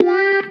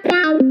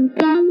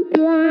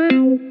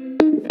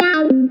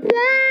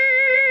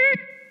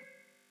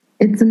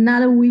It's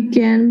another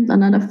weekend,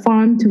 another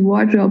Farm to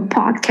Wardrobe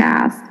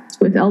podcast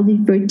with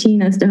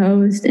LD13 as the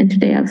host. And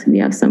today we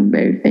have some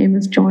very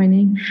famous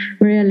joining.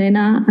 María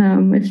Elena,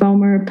 a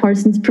former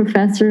Parsons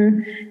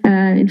professor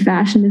in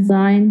fashion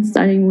design,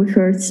 studying with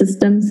her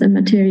systems and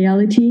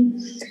materiality.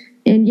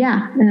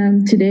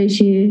 And today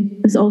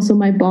she is also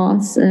my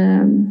boss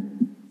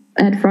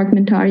at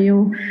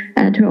Fragmentario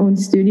at her own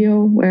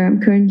studio where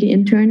I'm currently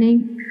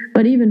interning.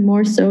 But even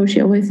more so,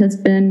 she always has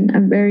been a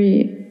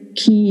very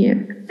key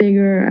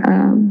figure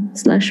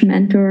 /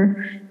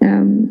 mentor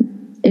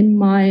in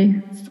my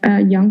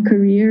young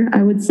career,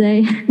 I would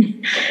say.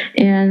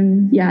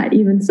 And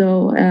even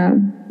so,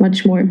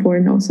 much more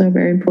important, also a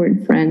very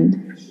important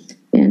friend.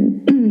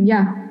 And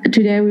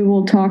today we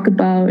will talk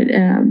about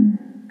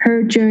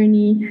her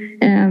journey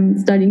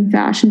studying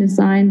fashion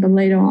design, but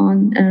later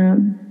on,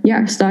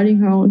 starting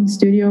her own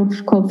studio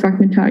called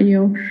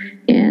Fragmentario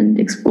and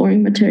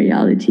exploring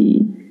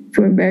materiality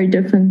for a very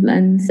different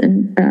lens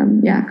and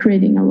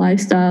creating a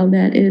lifestyle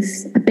that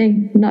is, I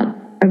think, not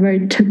a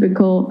very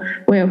typical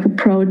way of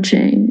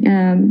approaching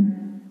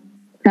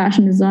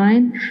fashion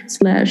design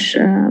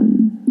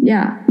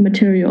 /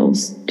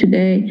 materials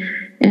today.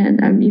 And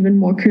I'm even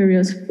more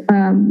curious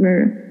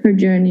where her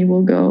journey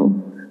will go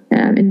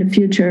in the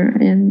future.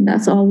 And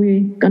that's all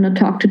we're going to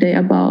talk today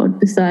about,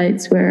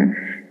 besides where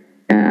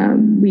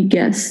we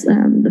guess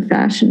the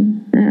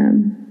fashion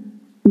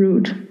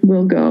route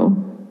will go.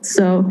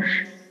 So,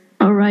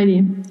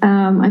 alrighty.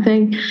 I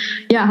think,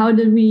 how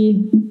did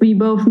we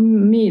both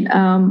meet?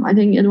 I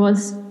think it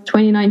was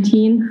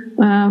 2019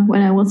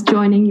 when I was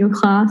joining your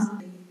class.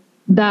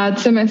 That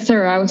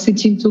semester I was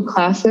teaching 2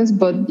 classes,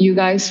 but you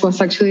guys was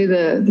actually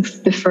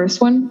the first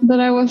one that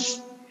I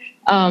was.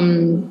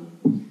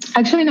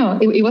 Actually, no,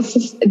 it was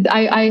just,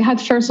 I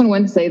had first on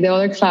Wednesday, the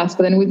other class,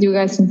 but then with you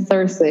guys on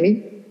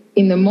Thursday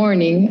in the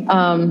morning.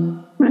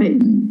 Right.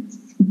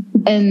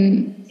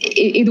 And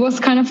it was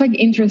kind of like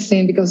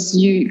interesting because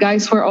you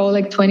guys were all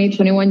like 20,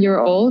 21 year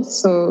olds.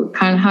 So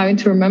kind of having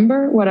to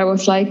remember what I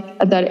was like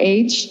at that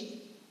age.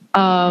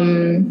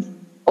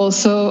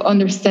 Also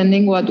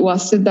understanding what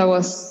was it that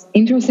was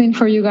interesting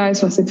for you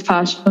guys. Was it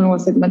fashion?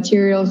 Was it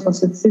materials?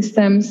 Was it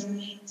systems?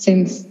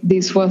 Since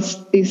this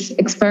was this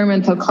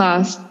experimental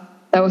class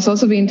that was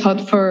also being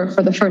taught for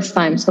the first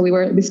time. So we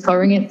were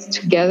discovering it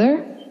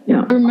together.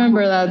 Yeah. I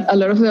remember that a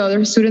lot of the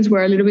other students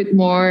were a little bit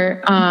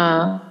more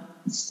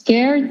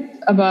scared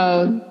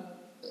about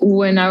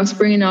when I was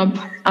bringing up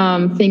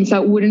things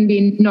that wouldn't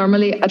be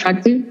normally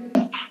attractive.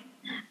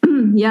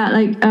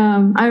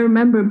 I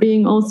remember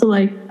being also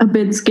like a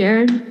bit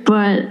scared,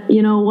 but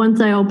once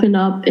I opened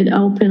up, it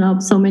opened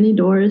up so many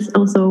doors,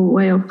 also a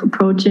way of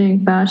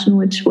approaching fashion,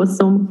 which was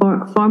so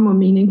far more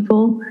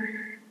meaningful.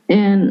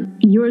 And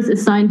yours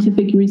is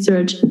scientific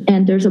research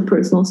and there's a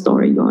personal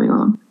story going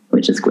on,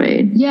 which is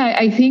great. Yeah,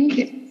 I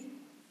think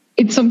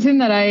it's something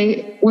that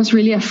I was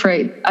really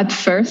afraid at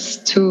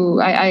first to,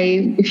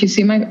 if you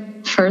see my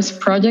first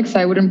projects,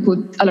 I wouldn't put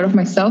a lot of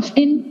myself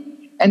in.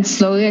 And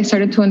slowly I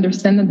started to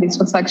understand that this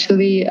was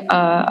actually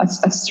a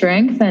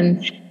strength.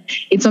 And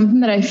it's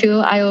something that I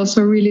feel I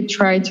also really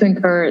try to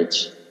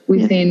encourage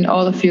within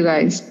all of you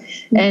guys.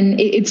 And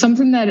it's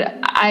something that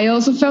I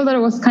also felt that it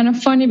was kind of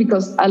funny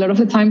because a lot of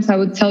the times I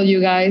would tell you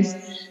guys,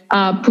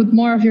 put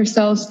more of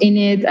yourselves in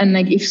it. And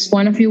like, if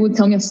one of you would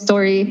tell me a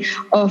story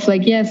of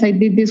like, yes, I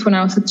did this when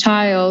I was a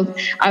child,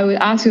 I would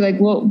ask you like,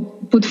 well,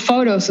 put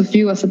photos of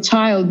you as a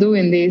child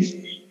doing this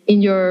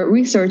in your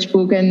research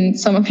book. And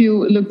some of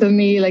you looked at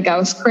me like I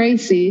was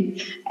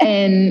crazy.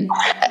 And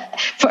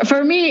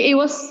for me, it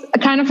was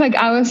kind of like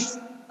I was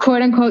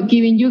quote unquote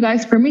giving you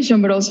guys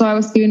permission, but also I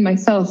was giving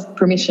myself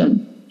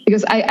permission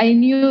because I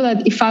knew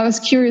that if I was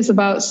curious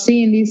about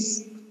seeing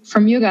this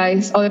from you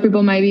guys, other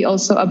people might be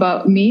also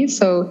about me.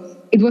 So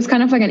it was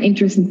kind of like an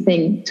interesting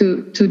thing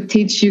to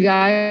teach you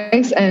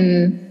guys.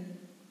 And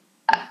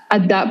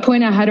at that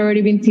point, I had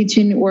already been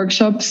teaching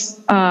workshops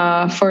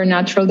for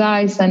natural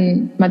dyes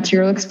and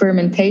material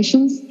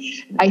experimentations,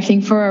 I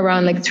think for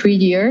around like 3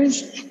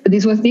 years. But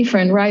this was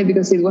different, right?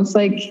 Because it was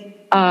like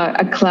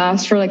a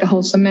class for like a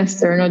whole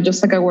semester, not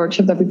just like a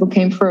workshop that people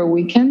came for a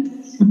weekend.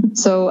 Mm-hmm.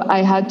 So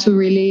I had to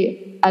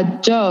really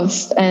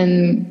adjust.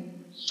 And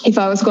if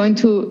I was going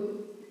to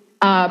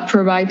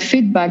provide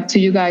feedback to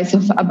you guys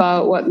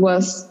about what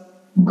was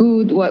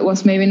good, what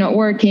was maybe not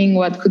working,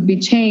 what could be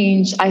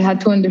changed, I had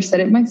to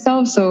understand it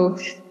myself. So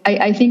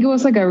I think it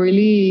was like a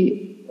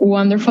really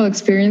wonderful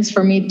experience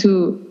for me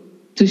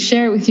to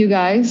share with you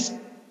guys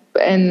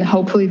and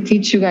hopefully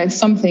teach you guys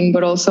something.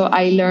 But also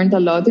I learned a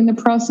lot in the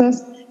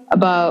process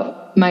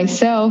about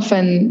myself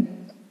and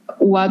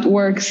what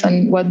works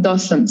and what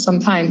doesn't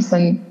sometimes,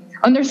 and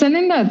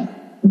understanding that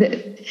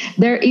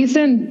there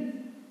isn't,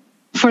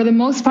 for the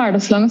most part,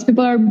 as long as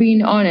people are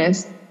being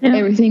honest,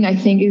 everything I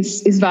think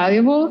is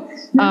valuable.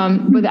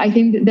 But I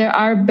think that there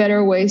are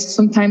better ways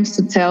sometimes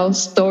to tell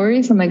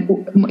stories, and like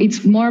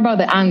it's more about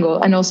the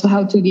angle and also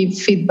how to give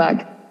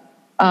feedback.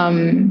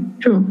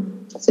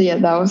 True. So yeah,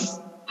 that was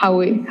how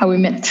we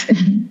met.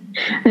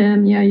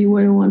 Yeah, you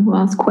were the one who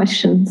asked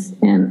questions.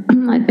 And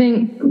I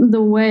think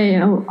the way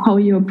how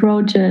you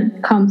approach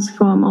it comes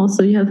from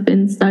also you have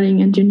been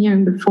studying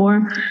engineering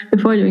before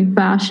doing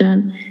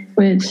fashion,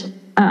 which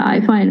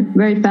I find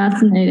very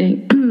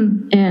fascinating.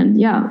 And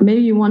yeah,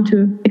 maybe you want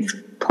to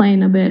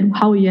explain a bit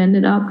how you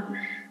ended up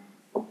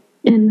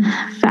in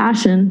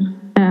fashion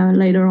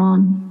later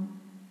on.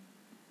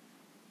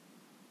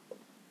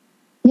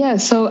 Yeah,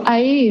 so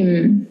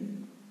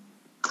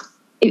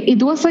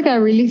it was like a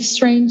really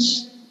strange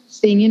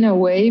thing in a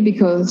way,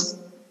 because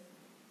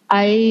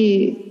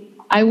I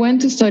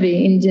went to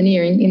study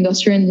engineering,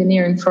 industrial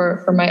engineering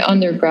for my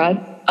undergrad,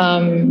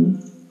 and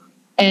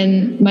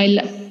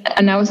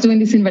I was doing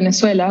this in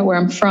Venezuela, where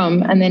I'm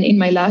from, and then in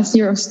my last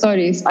year of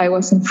studies, I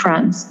was in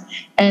France.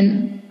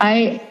 And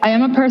I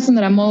am a person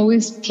that I'm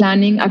always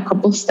planning a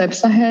couple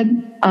steps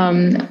ahead.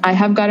 I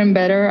have gotten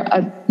better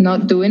at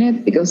not doing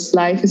it because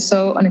life is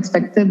so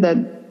unexpected that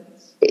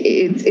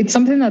it's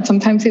something that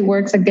sometimes it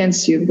works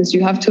against you, because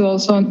you have to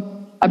also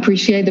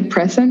appreciate the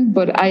present.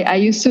 But I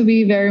used to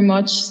be very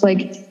much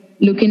like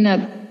looking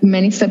at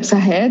many steps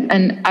ahead.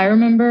 And I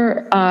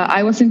remember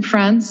I was in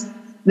France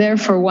there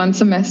for one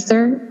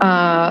semester,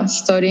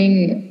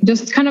 studying,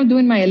 just kind of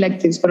doing my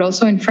electives, but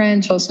also in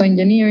French, also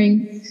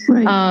engineering.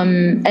 Right.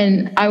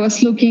 And I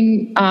was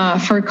looking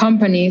for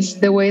companies.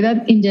 The way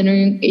that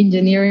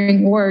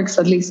engineering works,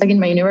 at least like in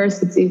my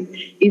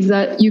university, is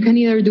that you can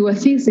either do a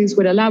thesis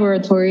with a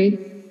laboratory,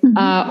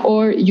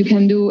 or you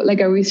can do like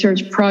a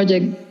research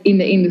project in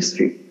the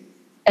industry.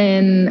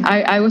 And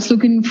I was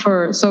looking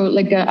for, so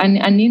like an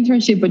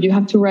internship, but you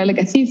have to write like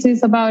a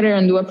thesis about it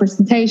and do a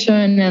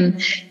presentation,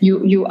 and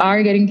you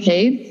are getting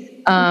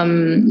paid.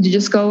 You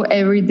just go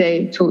every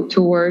day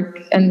to work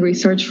and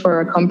research for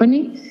a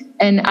company.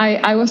 And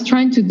I was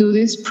trying to do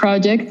this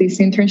project, this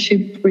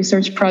internship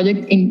research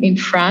project in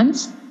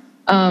France.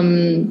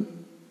 And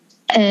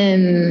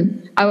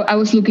I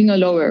was looking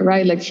all over,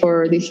 right? Like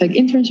for this like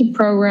internship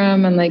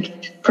program and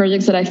like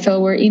projects that I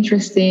felt were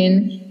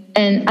interesting.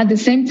 And at the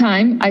same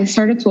time, I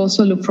started to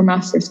also look for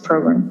master's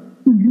program,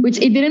 which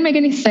it didn't make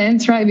any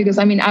sense, right? Because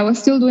I mean, I was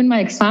still doing my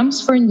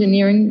exams for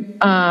engineering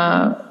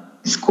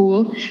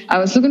school. I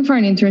was looking for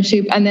an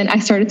internship, and then I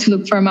started to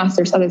look for a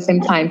master's at the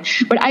same time.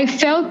 But I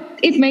felt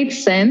it made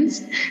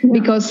sense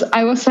because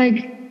I was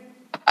like,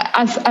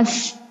 as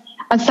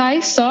I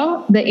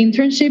saw the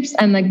internships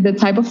and like the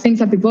type of things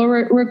that people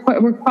were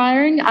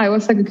requiring, I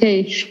was like,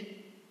 okay,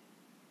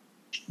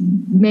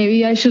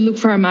 maybe I should look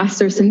for a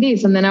master's in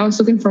this. And then I was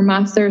looking for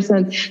masters.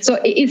 And so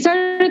it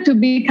started to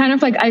be kind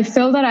of like, I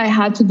felt that I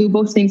had to do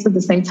both things at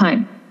the same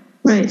time.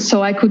 Right.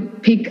 So I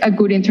could pick a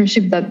good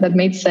internship that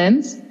made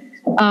sense.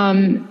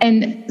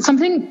 And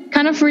something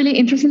kind of really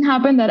interesting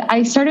happened, that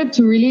I started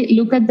to really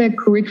look at the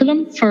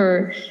curriculum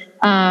for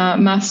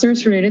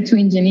masters related to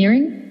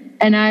engineering.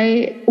 And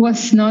I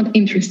was not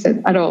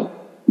interested at all.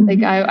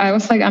 Like I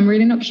was like, I'm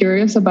really not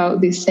curious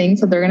about these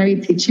things that they're going to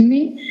be teaching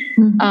me.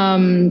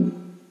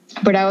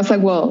 But I was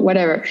like, well,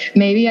 whatever.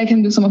 Maybe I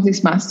can do some of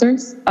these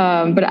masters.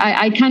 But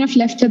I kind of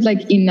left it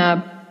like in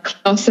a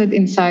closet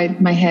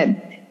inside my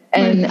head.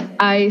 And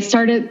I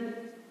started,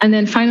 and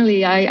then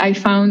finally I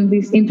found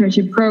this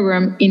internship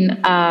program in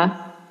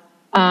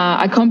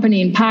a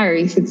company in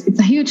Paris. It's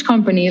a huge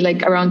company,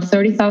 like around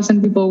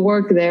 30,000 people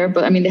work there.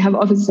 But I mean, they have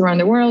offices around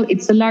the world.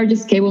 It's the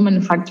largest cable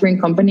manufacturing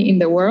company in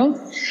the world.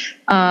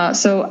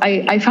 So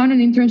I found an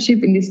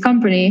internship in this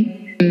company.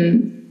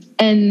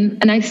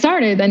 And I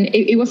started, and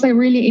it was a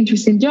really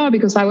interesting job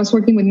because I was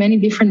working with many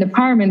different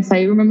departments.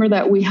 I remember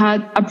that we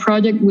had a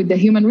project with the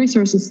human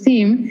resources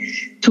team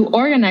to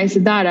organize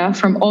the data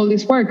from all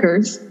these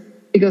workers,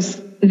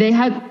 because they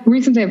had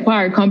recently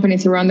acquired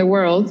companies around the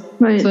world.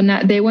 Right. So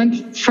now they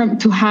went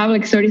to have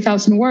like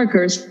 30,000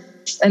 workers,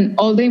 and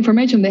all the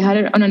information, they had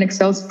it on an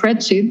Excel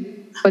spreadsheet.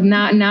 But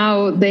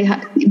now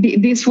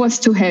this was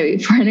too heavy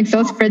for an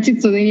Excel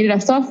spreadsheet, so they needed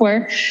a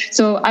software.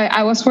 So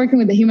I was working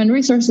with the human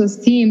resources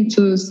team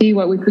to see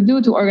what we could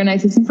do to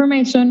organize this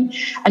information,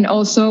 and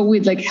also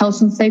with like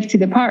health and safety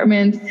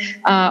department,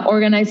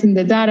 organizing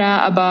the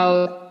data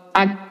about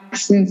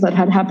accidents that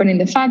had happened in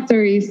the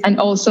factories, and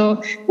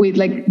also with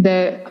like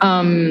the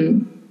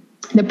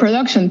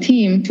production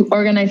team to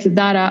organize the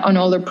data on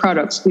all their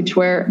products, which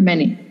were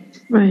many.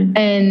 Right.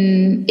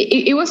 And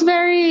it was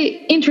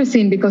very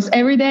interesting because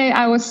every day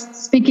I was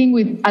speaking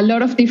with a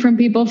lot of different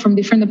people from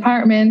different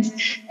departments.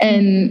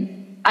 And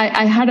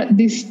I had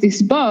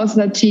this boss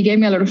that she gave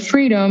me a lot of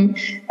freedom.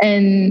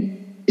 And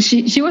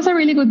she was a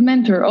really good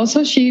mentor.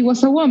 Also, she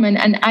was a woman.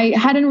 And I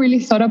hadn't really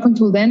thought up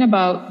until then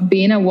about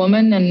being a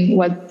woman and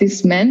what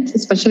this meant,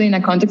 especially in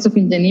a context of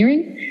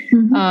engineering.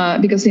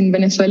 Because in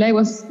Venezuela, it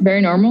was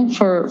very normal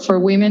for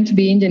women to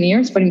be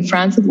engineers, but in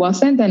France, it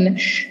wasn't.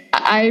 And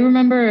I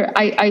remember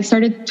I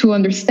started to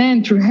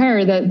understand through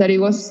her that it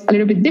was a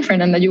little bit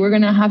different, and that you were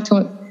going to have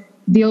to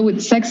deal with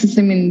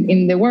sexism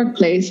in the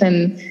workplace.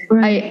 And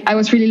I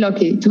was really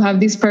lucky to have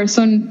this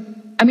person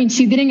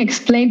she didn't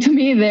explain to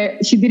me there.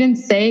 She didn't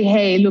say,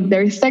 hey, look,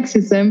 there is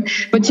sexism,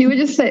 but she would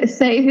just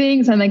say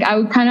things, and like I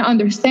would kind of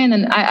understand.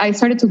 And I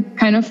started to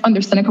kind of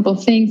understand a couple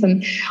of things.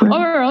 And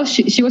overall,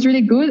 she was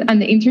really good.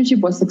 And the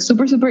internship was like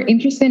super, super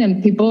interesting.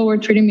 And people were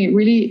treating me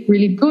really,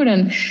 really good.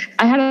 And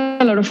I had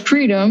a lot of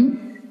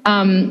freedom.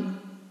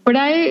 But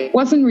I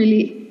wasn't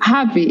really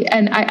happy.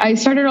 And I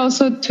started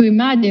also to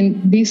imagine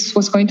this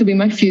was going to be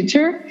my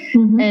future.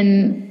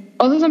 And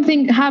also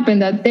something happened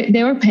that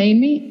they were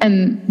paying me,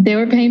 and they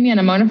were paying me an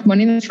amount of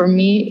money that for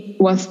me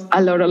was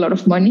a lot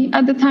of money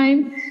at the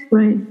time.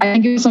 Right. I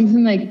think it was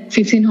something like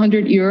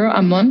 1,500 euro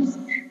a month,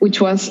 which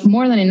was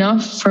more than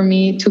enough for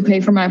me to pay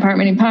for my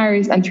apartment in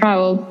Paris and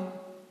travel.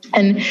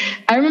 And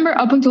I remember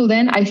up until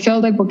then, I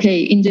felt like,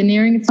 okay,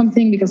 engineering is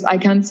something because I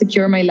can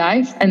secure my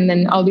life and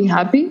then I'll be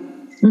happy.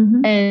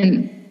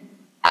 And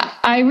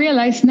I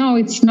realized, no,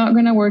 it's not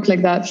going to work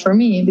like that for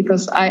me,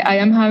 because I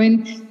am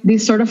having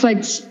this sort of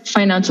like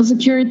financial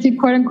security,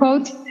 quote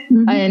unquote.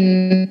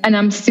 And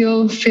I'm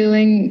still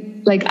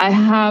feeling like I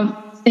have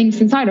things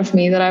inside of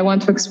me that I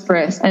want to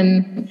express.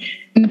 And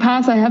in the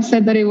past, I have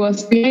said that it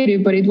was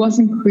creative, but it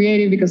wasn't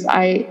creative because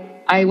I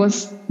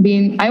was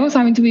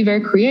having to be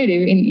very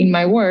creative in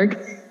my work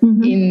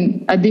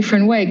in a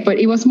different way, but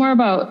it was more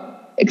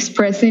about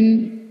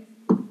expressing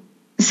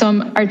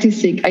some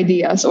artistic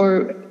ideas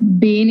or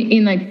being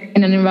in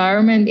an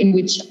environment in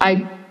which I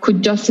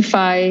could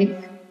justify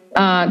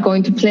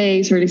going to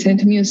plays or listening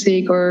to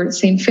music or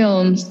seeing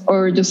films,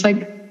 or just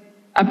like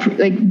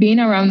being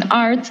around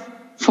art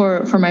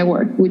for my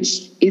work,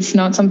 which is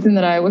not something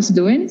that I was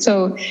doing.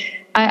 So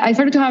I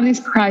started to have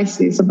this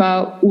crisis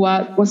about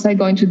what was I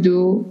going to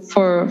do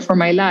for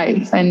my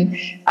life. And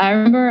I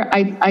remember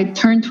I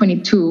turned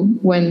 22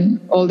 when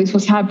all this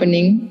was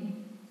happening,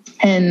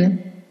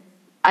 and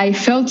I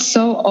felt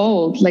so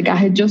old, like I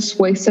had just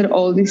wasted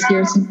all these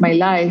years of my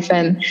life.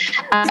 And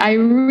I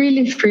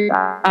really freaked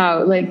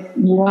out, like,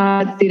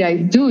 what did I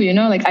do?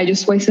 Like I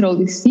just wasted all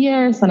these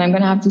years and I'm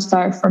going to have to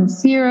start from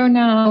zero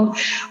now.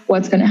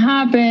 What's going to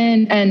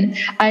happen? And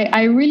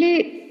I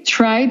really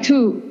tried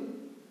to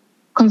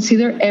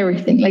consider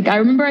everything. Like I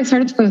remember I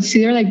started to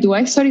consider, like, do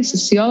I study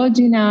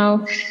sociology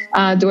now?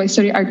 Do I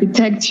study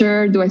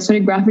architecture? Do I study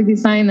graphic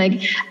design?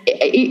 Like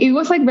it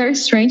was like very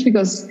strange,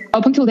 because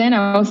up until then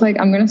I was like,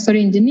 I'm going to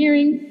study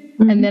engineering.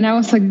 And then I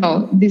was like,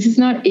 no, this is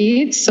not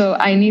it. So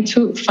I need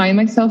to find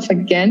myself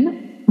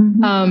again.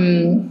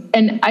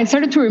 And I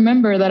started to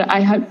remember that I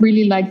had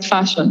really liked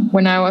fashion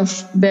when I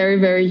was very,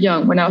 very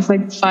young, when I was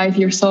like 5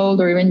 years old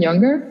or even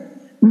younger.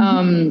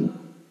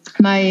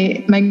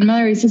 My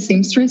grandmother is a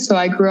seamstress, so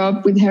I grew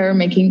up with her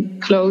making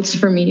clothes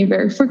for me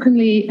very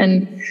frequently.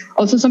 And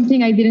also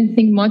something I didn't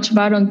think much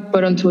about,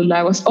 but until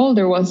I was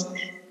older, was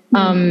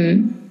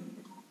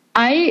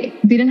I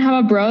didn't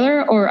have a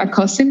brother or a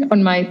cousin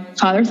on my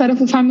father's side of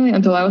the family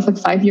until I was like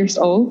 5 years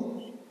old.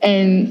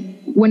 And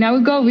when I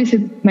would go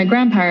visit my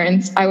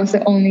grandparents, I was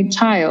the only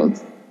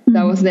child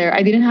that was there.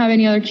 I didn't have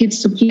any other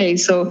kids to play.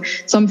 So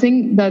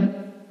something that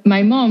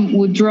my mom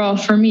would draw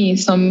for me,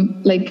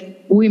 some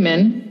like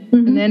women,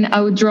 and then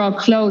I would draw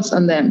clothes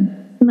on them.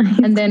 Nice.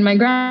 And then my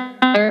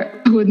grandmother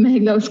would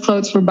make those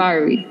clothes for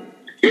Barbie.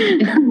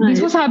 Nice.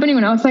 This was happening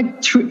when I was like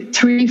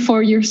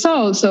 3-4 years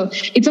old. So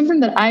it's something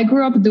that I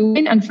grew up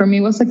doing, and for me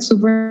it was like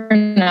super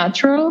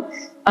natural.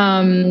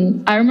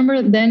 I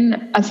remember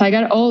then as I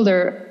got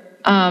older,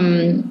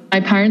 my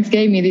parents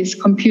gave me this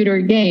computer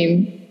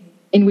game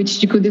in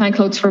which you could design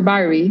clothes for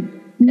Barbie.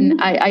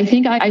 And I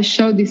think I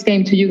showed this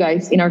game to you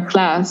guys in our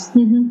class.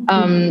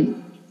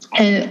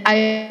 And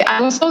I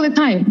was all the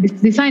time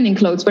designing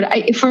clothes, but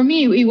for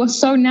me, it was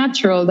so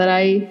natural that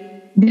I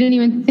didn't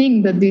even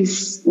think that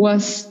this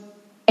was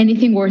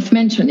anything worth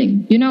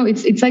mentioning.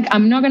 It's like,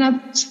 I'm not going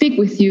to speak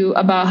with you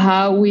about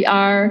how we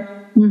are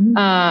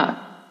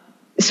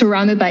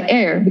surrounded by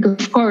air,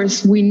 because of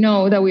course we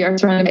know that we are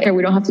surrounded by air.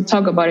 We don't have to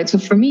talk about it. So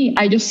for me,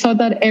 I just saw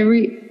that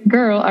every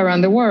girl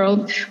around the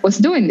world was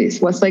doing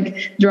this, was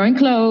like drawing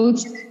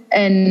clothes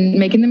and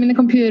making them in the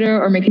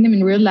computer or making them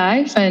in real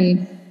life.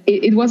 And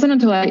it wasn't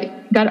until I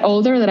got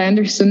older that I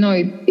understood, no,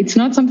 it's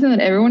not something that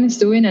everyone is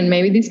doing, and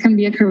maybe this can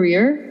be a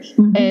career.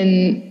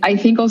 And I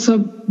think also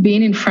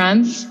being in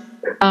France,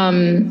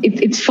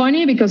 it's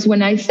funny because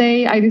when I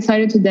say I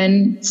decided to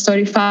then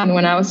study fashion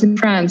when I was in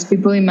France,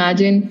 people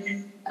imagine,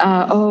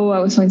 I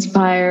was so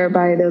inspired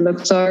by the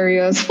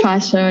luxurious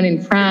fashion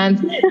in France.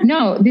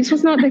 No, this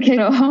was not the case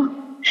at all.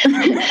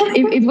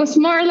 It was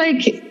more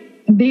like,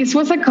 this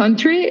was a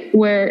country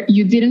where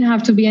you didn't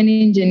have to be an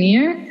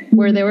engineer,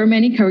 where there were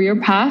many career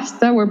paths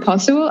that were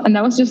possible. And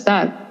that was just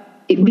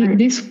that.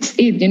 This was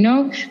it,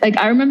 Like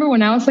I remember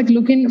when I was like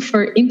looking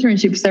for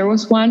internships, there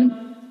was one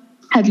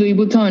at Louis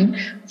Vuitton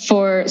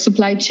for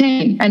supply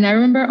chain. And I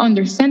remember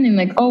understanding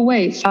like, oh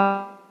wait,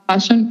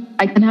 fashion,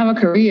 I can have a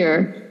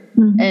career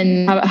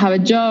and have a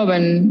job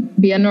and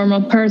be a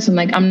normal person.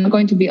 Like I'm not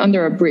going to be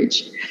under a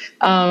bridge.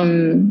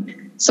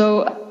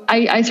 So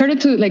I started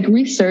to like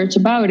research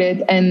about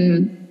it.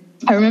 And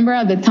I remember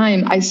at the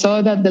time I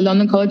saw that the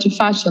London College of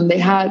Fashion, they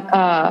had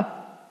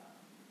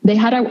they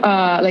had a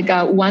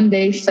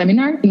 1-day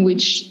seminar in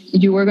which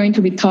you were going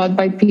to be taught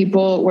by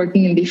people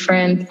working in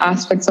different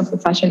aspects of the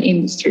fashion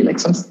industry, like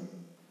some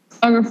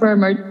photographer,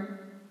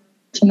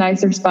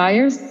 merchandisers,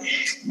 buyers.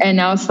 And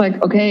I was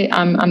like, okay,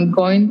 I'm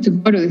going to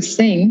go to this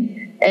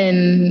thing.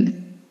 And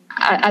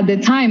at the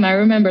time, I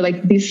remember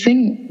like this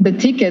thing, the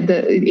ticket,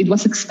 it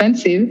was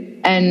expensive.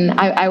 And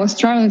I was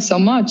traveling so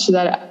much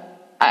that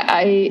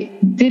I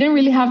didn't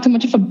really have too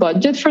much of a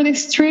budget for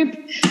this trip,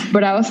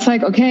 but I was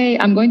like, okay,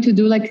 I'm going to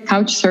do like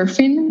couch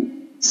surfing.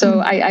 So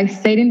I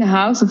stayed in the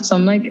house of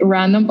some like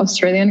random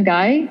Australian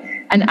guy,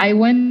 and I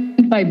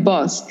went by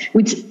bus,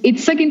 which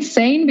it's like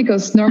insane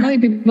because normally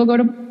people go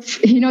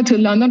to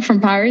London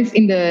from Paris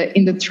in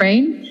the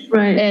train.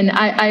 Right. And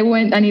I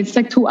went, and it's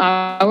like 2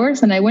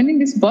 hours, and I went in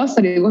this bus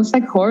that it was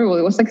like horrible.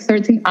 It was like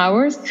 13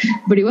 hours,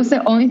 but it was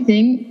the only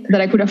thing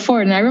that I could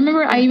afford. And I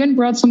remember I even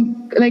brought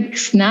some like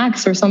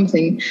snacks or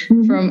something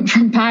from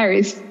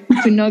Paris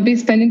to not be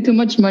spending too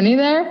much money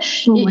there.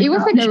 It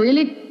was like a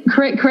really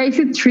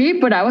crazy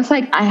trip, but I was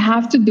like, I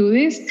have to do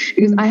this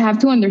because I have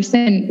to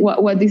understand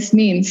what this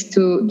means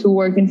to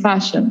work in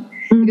fashion,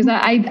 because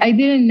I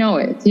didn't know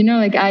it.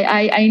 Like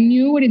I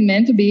knew what it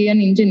meant to be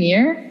an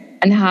engineer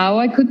and how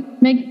I could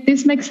make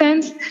this make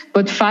sense.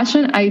 But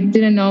fashion, I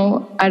didn't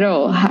know at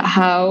all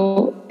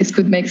how this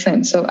could make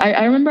sense. So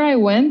I remember I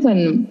went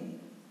and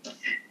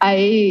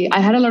I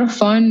had a lot of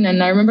fun.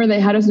 And I remember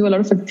they had us do a lot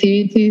of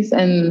activities,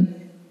 and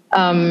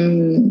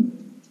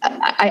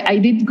I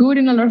did good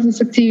in a lot of these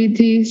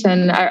activities.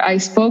 And I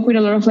spoke with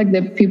a lot of like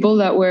the people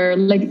that were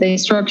like the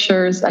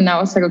instructors. And I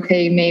was like,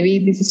 okay, maybe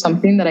this is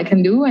something that I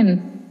can do.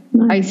 And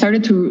I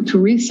started to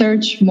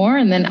research more.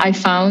 And then I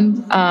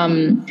found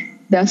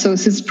the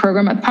associate's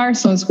program at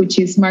Parsons, which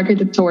is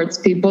marketed towards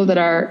people that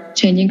are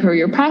changing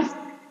career path.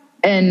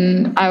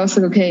 And I was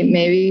like, okay,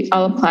 maybe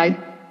I'll apply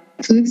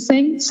to this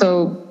thing.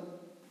 So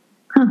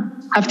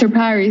after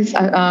Paris,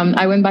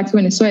 I went back to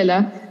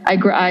Venezuela.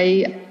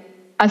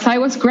 As I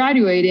was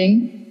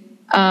graduating,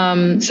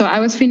 so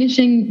I was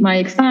finishing my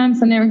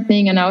exams and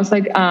everything. And I was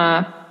like,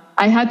 I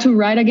had to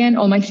write again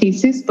all my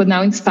thesis, but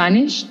now in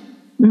Spanish.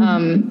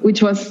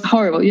 Which was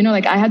horrible.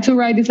 Like I had to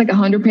write this like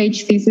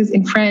 100-page thesis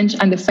in French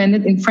and defend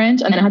it in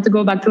French. And then I had to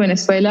go back to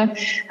Venezuela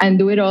and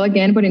do it all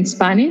again, but in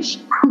Spanish,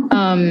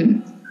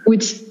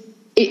 which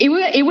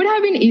it would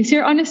have been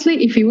easier,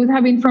 honestly, if it would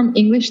have been from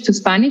English to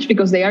Spanish,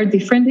 because they are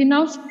different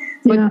enough.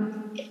 But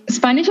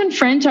Spanish and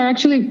French are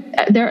actually,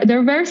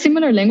 they're very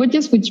similar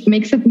languages, which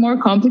makes it more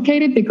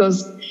complicated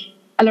because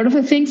a lot of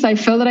the things I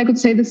felt that I could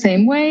say the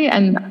same way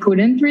and I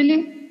couldn't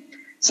really.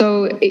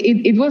 So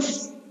it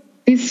was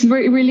this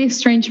really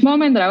strange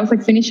moment that I was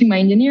like finishing my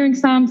engineering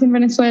exams in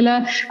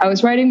Venezuela. I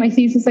was writing my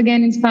thesis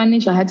again in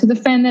Spanish. I had to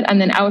defend it. And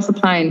then I was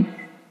applying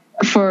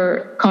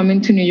for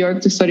coming to New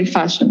York to study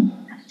fashion.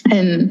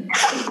 And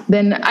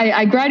then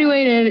I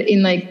graduated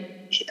in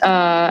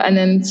and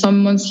then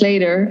some months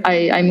later,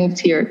 I moved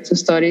here to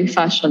study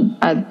fashion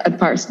at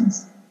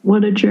Parsons.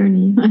 What a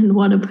journey and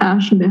what a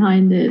passion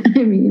behind it.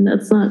 I mean,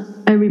 that's not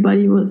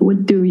everybody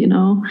would do,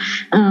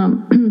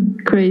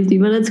 crazy,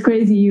 but it's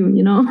crazy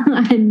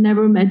I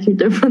never met you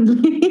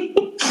differently.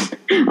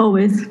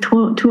 Always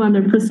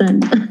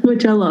 200%,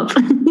 which I love.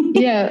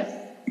 Yeah.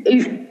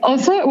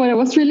 Also, what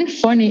was really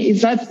funny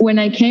is that when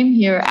I came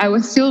here, I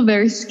was still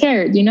very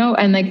scared,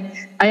 and I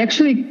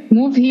actually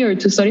moved here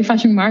to study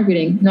fashion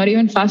marketing, not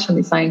even fashion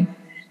design,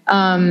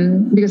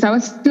 because I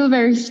was still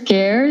very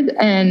scared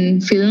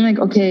and feeling like,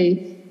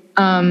 okay,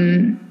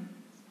 I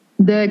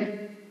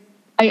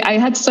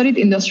had studied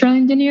industrial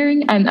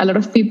engineering, and a lot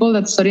of people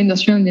that study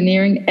industrial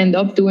engineering end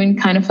up doing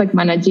kind of like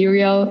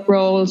managerial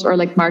roles or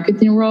like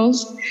marketing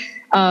roles.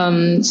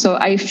 So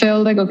I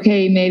felt like,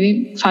 okay,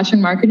 maybe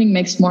fashion marketing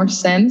makes more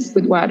sense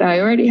with what I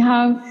already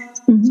have.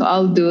 Mm-hmm. So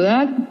I'll do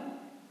that.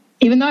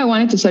 Even though I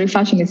wanted to study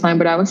fashion design,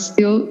 but I was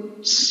still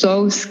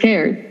so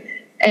scared.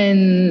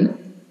 And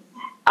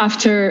I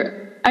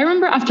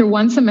remember after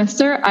one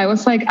semester, I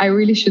was like, I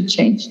really should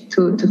change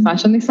to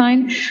fashion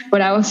design,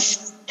 but I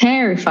was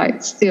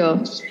terrified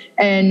still.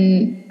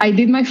 And I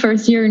did my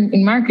first year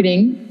in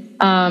marketing,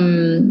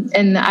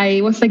 and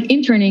I was like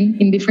interning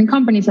in different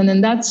companies. And then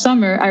that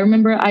summer, I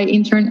remember I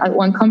interned at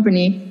one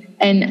company,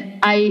 and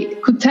I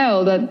could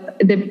tell that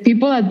the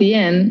people at the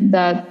end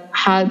that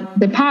had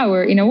the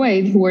power in a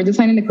way who were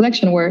designing the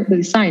collection were the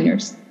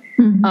designers.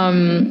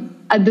 Mm-hmm.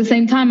 At the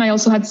same time, I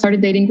also had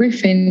started dating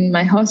Griffin,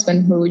 my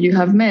husband, who you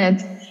have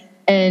met,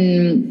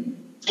 and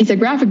he's a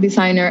graphic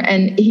designer,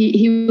 and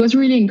he was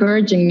really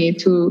encouraging me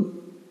to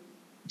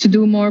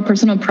do more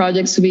personal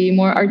projects, to be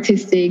more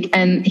artistic,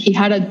 and he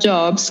had a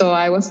job. So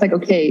I was like,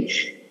 okay,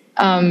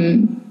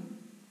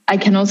 I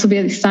can also be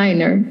a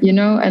designer,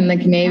 and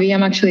like maybe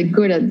I'm actually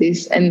good at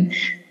this. And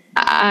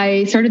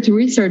I started to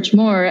research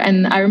more,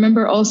 and I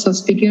remember also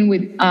speaking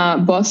with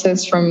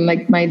bosses from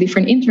like my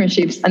different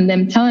internships, and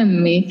them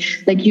telling me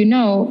like, you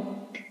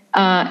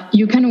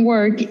can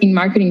work in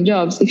marketing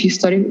jobs if you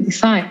study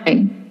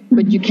design,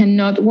 but you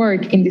cannot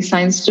work in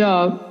design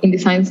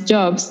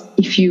jobs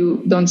if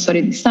you don't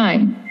study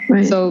design.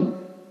 Right. So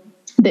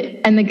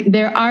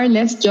there are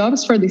less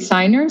jobs for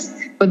designers,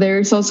 but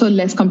there's also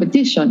less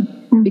competition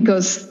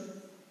because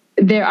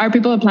there are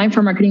people applying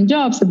for marketing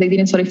jobs that they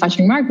didn't study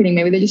fashion marketing.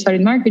 Maybe they just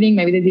studied marketing.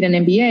 Maybe they did an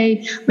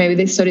MBA. Maybe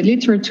they studied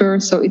literature.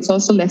 So it's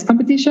also less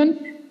competition.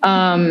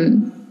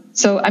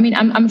 So, I mean,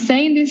 I'm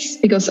saying this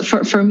because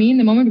for me in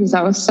the moment, because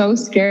I was so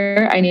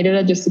scared, I needed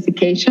a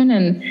justification.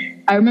 And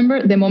I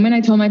remember the moment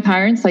I told my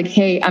parents, like,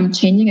 hey, I'm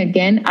changing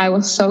again, I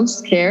was so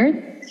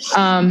scared.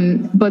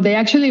 But they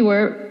actually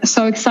were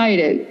so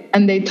excited.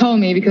 And they told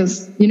me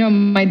because,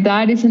 my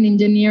dad is an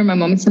engineer, my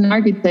mom is an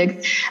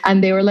architect.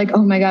 And they were like,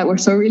 oh my God, we're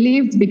so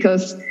relieved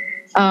because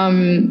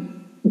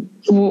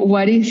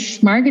what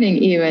is marketing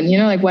even?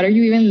 Like, what are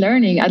you even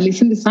learning? At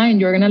least in design,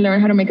 you're going to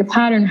learn how to make a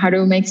pattern, how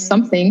to make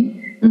something.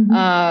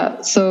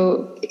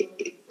 So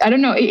I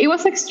don't know. It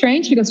was like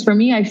strange because for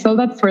me, I felt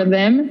that for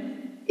them,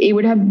 it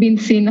would have been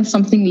seen as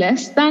something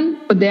less than,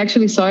 but they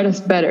actually saw it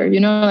as better.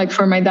 Like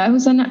for my dad,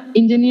 who's an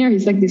engineer,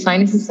 he's like,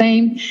 design is the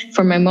same.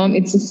 For my mom,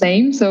 it's the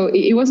same. So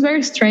it was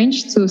very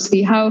strange to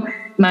see how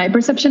my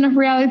perception of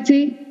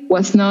reality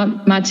was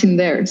not matching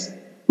theirs.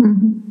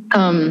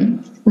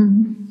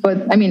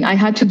 But I mean, I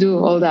had to do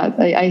all that.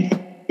 I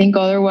think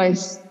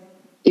otherwise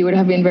it would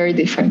have been very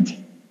different.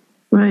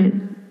 Right.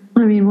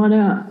 I mean, what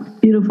a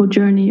beautiful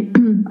journey.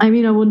 I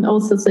mean, I wouldn't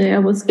also say I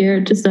was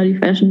scared to study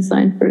fashion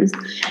design first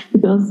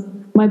because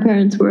my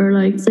parents were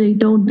like saying,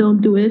 don't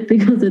do it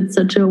because it's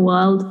such a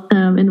wild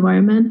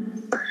environment.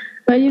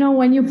 But,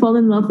 when you fall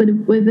in love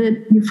with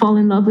it, you fall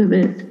in love with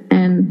it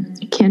and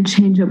you can't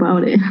change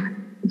about it.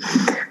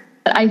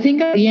 I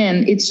think at the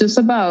end, it's just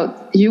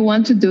about you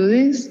want to do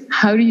this.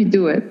 How do you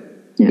do it?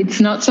 Yeah. It's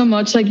not so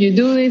much like you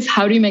do this.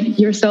 How do you make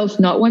yourself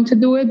not want to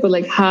do it? But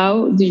like,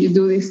 how do you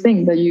do this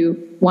thing that you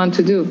want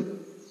to do?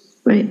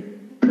 Right.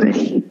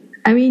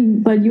 I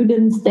mean, but you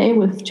didn't stay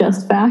with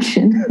just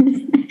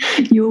fashion.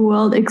 Your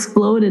world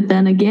exploded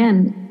then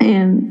again.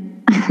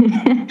 And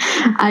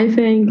I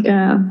think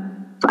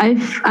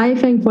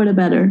for the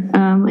better.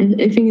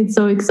 I think it's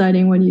so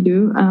exciting what you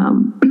do.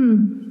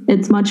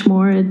 It's much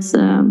more. It's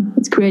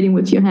creating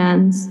with your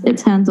hands.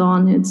 It's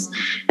hands-on. It's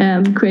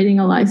creating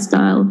a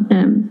lifestyle.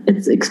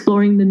 It's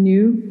exploring the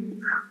new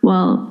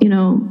while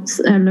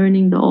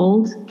learning the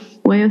old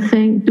way of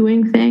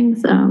doing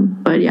things.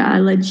 But yeah, I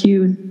let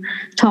you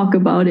talk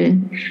about it,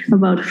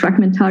 about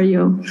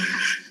Fragmentario.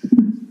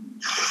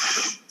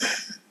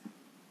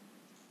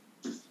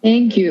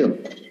 Thank you.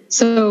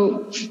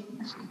 So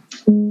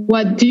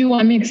what do you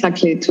want me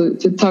exactly to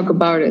talk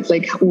about it?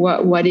 Like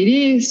what it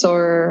is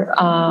or...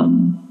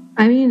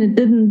 I mean, it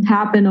didn't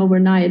happen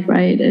overnight,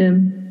 right?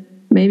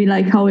 Maybe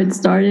like how it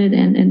started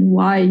and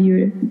why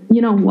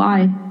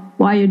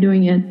why you're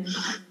doing it.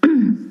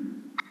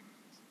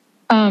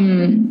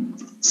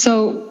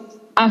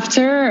 So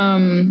after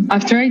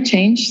I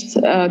changed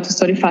to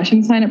study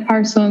fashion design at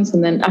Parsons,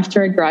 and then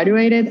after I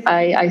graduated,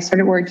 I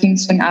started working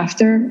soon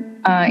after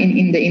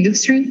in the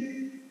industry.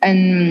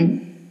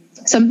 And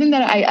something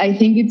that I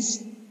think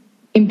it's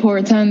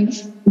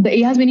important, that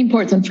it has been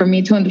important for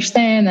me to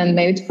understand and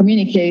maybe to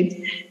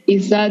communicate,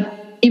 is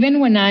that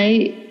even when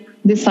I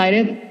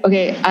decided,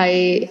 okay,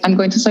 I'm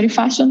going to study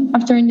fashion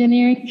after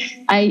engineering,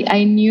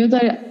 I knew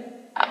that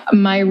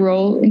my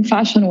role in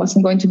fashion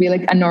wasn't going to be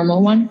like a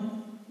normal one,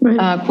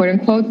 right. Quote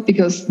unquote,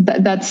 because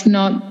that's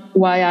not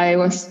why I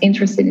was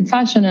interested in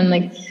fashion. And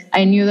like,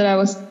 I knew that I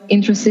was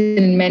interested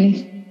in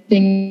many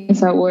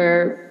things that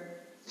were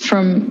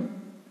from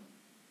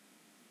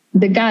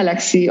the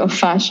galaxy of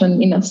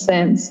fashion in a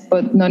sense,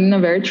 but not in a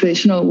very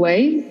traditional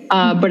way.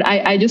 But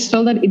I just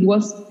felt that it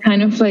was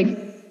kind of like,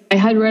 I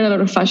had read a lot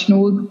of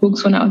fashion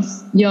books when I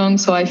was young,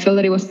 so I felt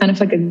that it was kind of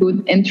like a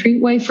good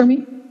entryway for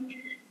me.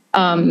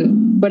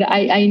 But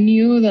I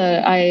knew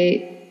that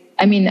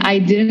I mean, I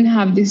didn't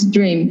have this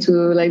dream to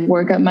like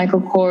work at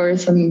Michael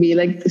Kors and be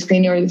like the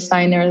senior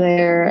designer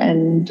there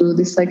and do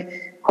this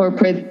like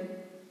corporate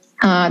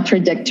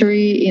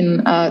trajectory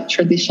in a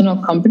traditional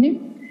company.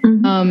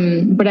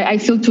 Mm-hmm. But I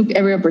still took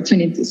every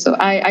opportunity. So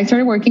I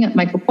started working at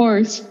Michael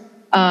Kors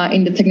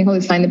in the technical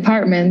design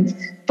department,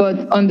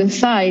 but on the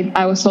side,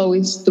 I was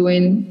always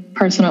doing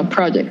personal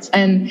projects.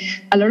 And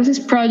a lot of these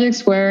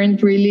projects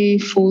weren't really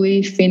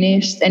fully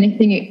finished.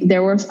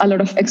 There was a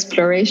lot of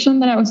exploration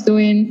that I was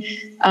doing.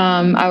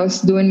 I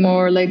was doing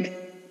more like,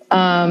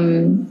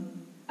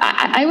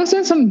 I was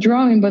doing some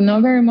drawing, but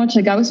not very much.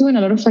 Like I was doing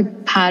a lot of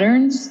like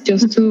patterns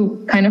just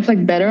to kind of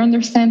like better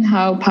understand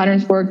how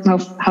patterns worked,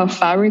 how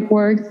fabric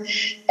worked.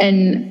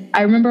 And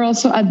I remember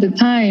also at the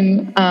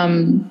time,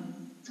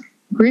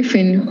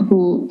 Griffin,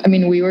 who, I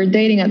mean, we were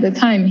dating at the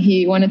time,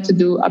 he wanted to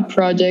do a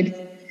project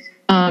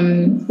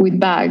with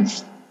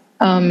bags.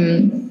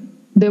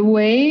 The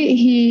way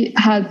he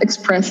had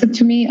expressed it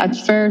to me at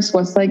first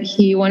was like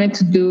he wanted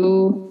to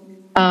do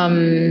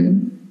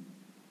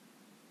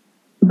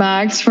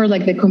bags for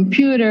like the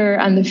computer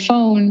and the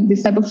phone,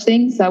 this type of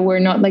things that were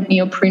not like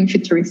neoprene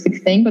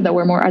futuristic thing, but that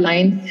were more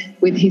aligned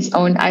with his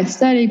own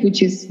aesthetic,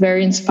 which is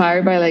very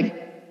inspired by like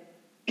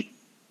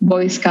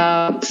Boy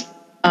Scout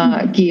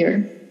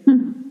gear.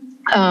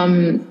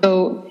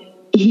 So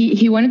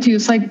he wanted to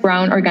use like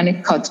brown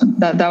organic cotton.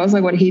 That was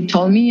like what he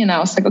told me. And I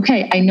was like,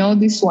 okay, I know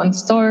this one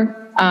store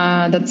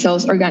that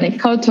sells organic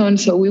cotton.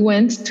 So we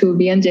went to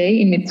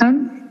B&J in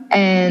Midtown,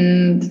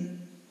 and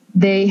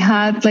they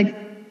had like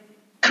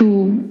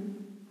 2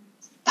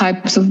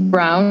 types of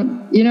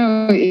brown. You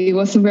know, it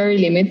was a very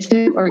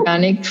limited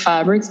organic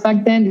fabrics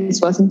back then.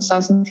 This was in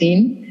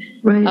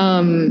 2010.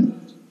 Right.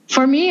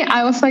 For me,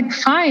 I was like,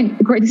 fine,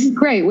 great, this is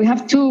great. We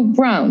have 2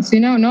 browns, you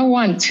know, no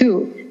 1,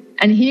 2.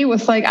 And he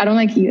was like, I don't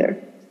like either.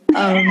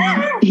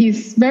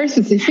 He's very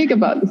specific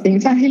about the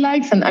things that he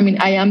likes. And I mean,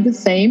 I am the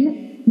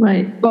same.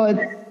 Right. But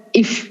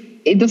if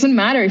it doesn't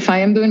matter if I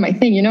am doing my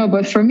thing, you know,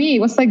 but for me, it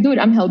was like, dude,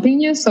 I'm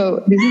helping you.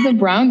 So this is the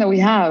brown that we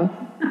have.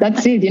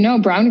 That's it, you know,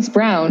 brown is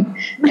brown.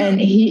 And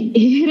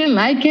he didn't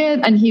like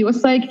it. And he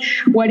was like,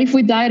 what if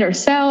we dyed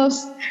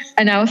ourselves?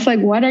 And I was like,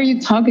 what are you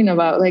talking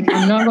about? Like,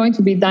 I'm not going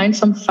to be dyeing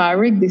some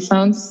fabric. This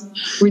sounds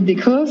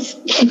ridiculous.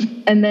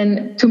 And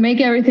then to make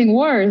everything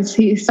worse,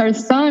 he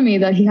starts telling me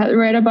that he had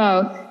read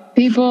about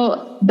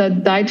people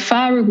that dyed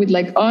fabric with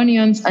like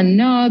onions and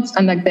nuts,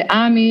 and like the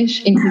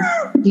Amish in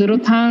his little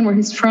town where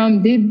he's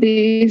from did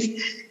this.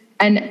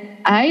 And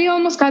I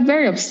almost got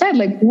very upset.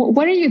 Like,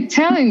 what are you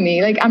telling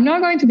me? Like, I'm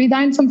not going to be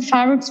dyeing some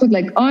fabrics with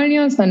like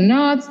onions and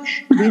nuts.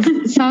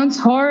 This sounds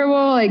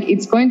horrible. Like,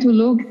 it's going to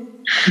look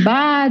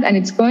bad and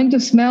it's going to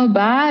smell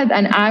bad.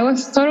 And I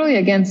was totally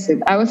against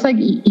it. I was like,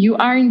 you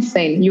are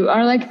insane. You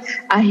are like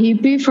a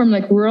hippie from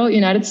like rural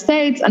United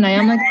States, and I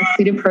am like a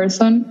city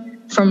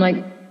person from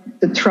like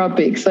the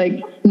tropics.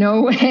 Like,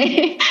 no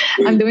way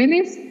I'm doing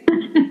this.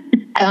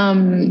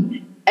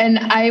 And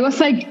I was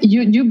like,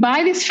 you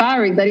buy this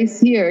fabric that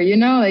is here, you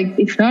know, like,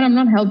 if not, I'm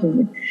not helping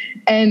you.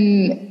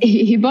 And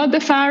he bought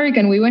the fabric,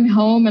 and we went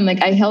home, and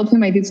like, I helped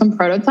him. I did some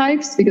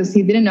prototypes because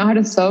he didn't know how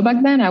to sew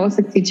back then. I was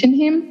like teaching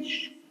him.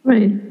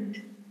 Right.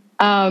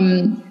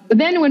 But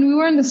then when we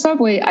were on the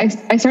subway,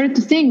 I started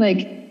to think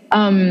like,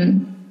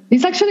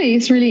 this actually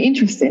is really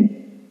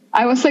interesting.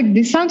 I was like,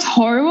 this sounds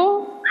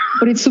horrible,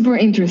 but it's super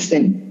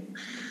interesting.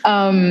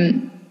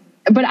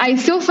 But I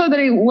still thought that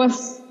it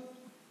was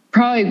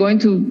probably going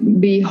to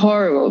be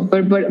horrible,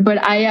 but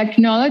I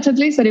acknowledge at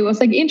least that it was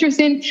like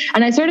interesting.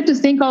 And I started to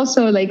think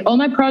also, like, all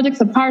my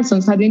projects at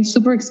Parsons had been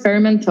super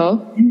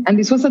experimental, and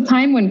this was a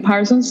time when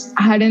Parsons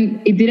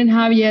didn't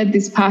have yet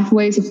these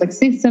pathways of like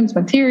systems,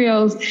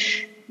 materials.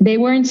 They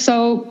weren't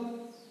so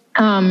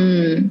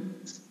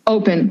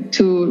open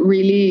to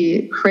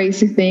really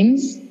crazy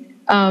things,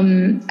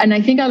 and I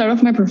think a lot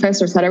of my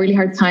professors had a really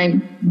hard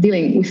time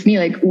dealing with me.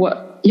 Like,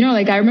 what, you know,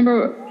 like, I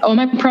remember all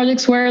my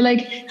projects were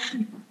like,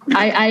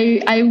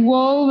 I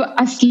wove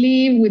a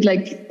sleeve with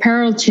like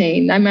pearl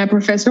chain, and my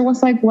professor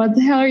was like, what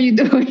the hell are you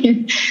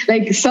doing?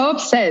 Like, so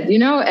upset, you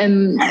know?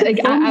 And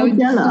like, I would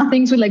do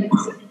things with like,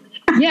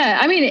 yeah,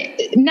 I mean,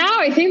 now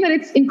I think that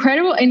it's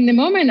incredible. In the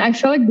moment, I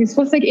felt like this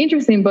was like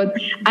interesting, but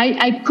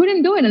I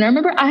couldn't do it. And I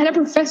remember I had a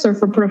professor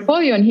for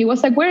portfolio, and he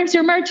was like, where's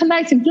your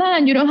merchandising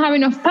plan? You don't have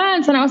enough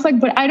pants. And I was like,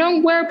 but I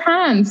don't wear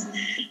pants,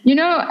 you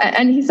know?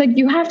 And he's like,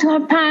 you have to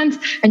have pants,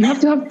 and you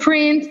have to have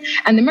print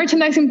and the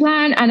merchandising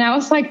plan. And I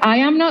was like, I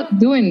am not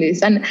doing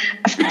this. And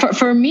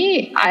for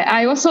me,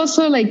 I was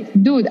also like,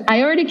 dude,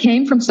 I already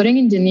came from studying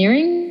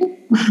engineering.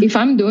 If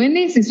I'm doing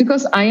this, it's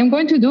because I am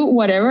going to do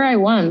whatever I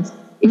want.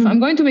 If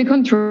I'm going to be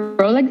controlled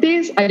like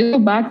this, I go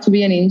back to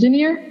be an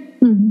engineer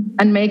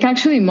and make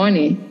actually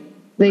money.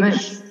 Like,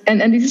 right.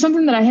 and this is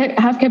something that I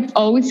have kept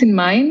always in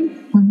mind.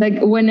 Like,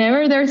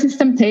 whenever there's this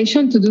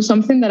temptation to do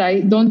something that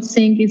I don't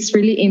think is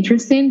really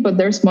interesting, but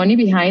there's money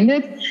behind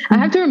it, I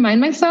have to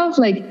remind myself,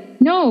 like,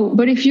 no,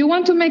 but if you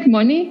want to make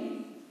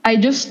money, I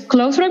just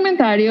close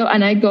Fragmentario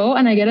and I go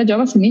and I get a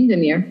job as an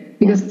engineer.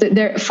 Because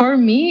for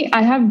me,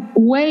 I have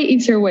way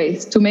easier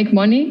ways to make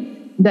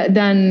money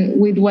than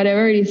with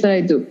whatever it is that I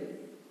do.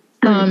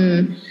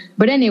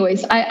 But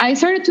anyways, I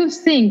started to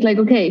think like,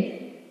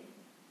 okay,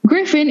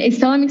 Griffin is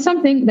telling me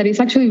something that is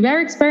actually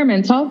very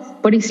experimental,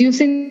 but is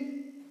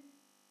using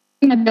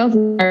materials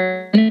that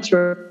are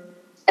natural,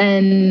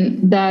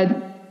 and that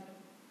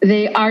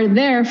they are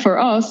there for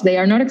us. They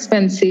are not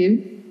expensive.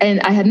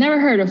 And I had never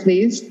heard of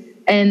this.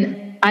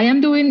 And I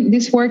am doing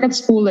this work at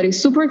school that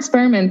is super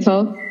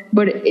experimental,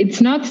 but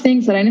it's not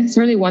things that I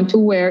necessarily want to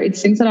wear.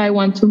 It's things that I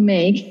want to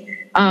make.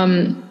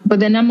 But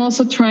then I'm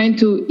also trying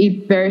to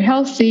eat very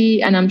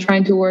healthy, and I'm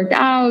trying to work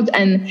out.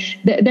 And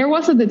there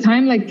was at the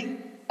time like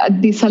a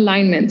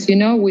disalignment, you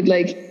know, with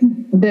like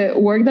the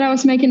work that I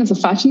was making as a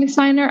fashion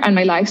designer and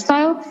my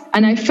lifestyle.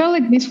 And I felt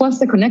like this was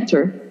the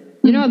connector,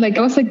 you know, like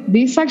I was like,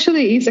 this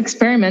actually is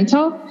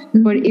experimental,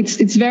 but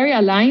it's very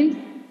aligned.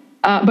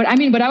 But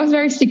I was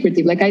very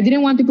secretive. Like, I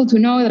didn't want people to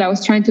know that I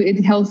was trying to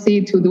eat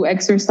healthy, to do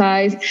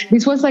exercise.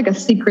 This was like a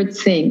secret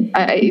thing.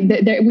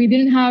 We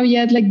didn't have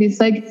yet like this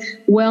like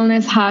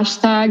wellness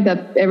hashtag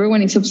that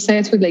everyone is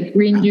obsessed with, like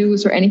green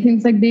juice or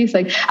anything like this.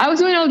 Like, I was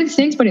doing all these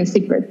things, but in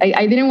secret.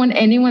 I didn't want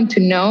anyone to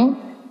know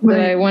that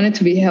I wanted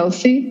to be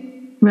healthy.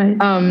 Right.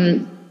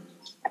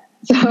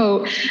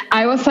 So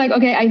I was like,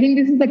 okay, I think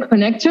this is the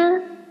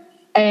connector,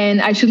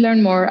 and I should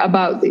learn more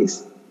about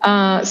this.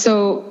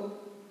 So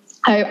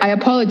I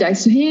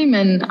apologized to him,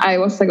 and I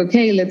was like,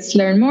 okay, let's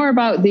learn more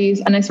about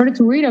this. And I started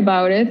to read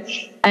about it.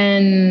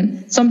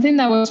 And something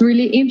that was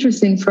really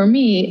interesting for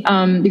me,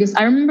 because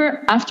I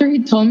remember after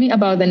he told me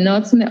about the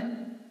nuts and the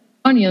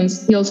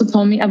onions, he also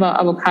told me about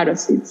avocado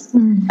seeds.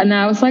 And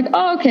I was like,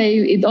 oh, okay,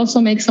 it also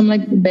makes some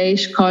like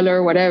beige color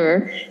or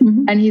whatever.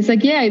 And he's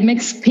like, yeah, it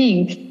makes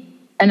pink.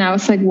 And I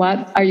was like,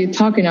 what are you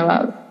talking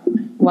about?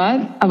 What?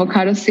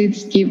 Avocado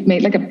seeds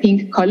make like a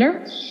pink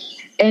color?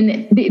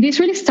 And this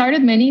really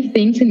started many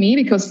things in me,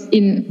 because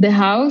in the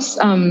house,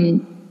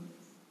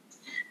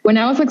 when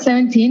I was like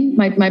 17,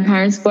 my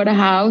parents bought a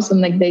house,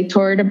 and like they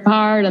tore it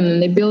apart and then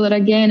they built it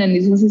again. And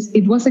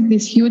it was like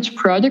this huge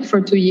project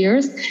for 2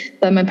 years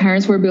that my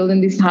parents were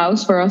building this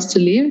house for us to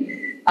live.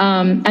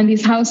 And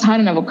this house had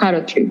an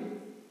avocado tree.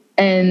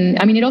 And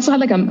I mean, it also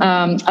had like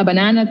a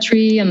banana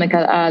tree and like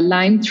a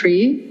lime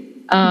tree.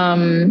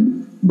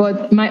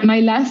 But my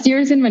last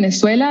years in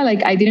Venezuela,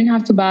 like I didn't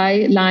have to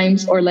buy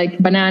limes or like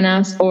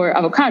bananas or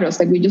avocados.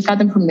 Like we just got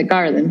them from the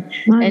garden.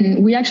 Nice.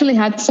 And we actually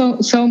had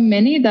so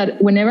many that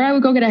whenever I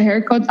would go get a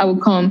haircut, I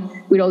would come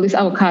with all these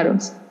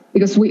avocados,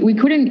 because we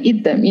couldn't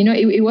eat them. You know,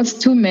 it was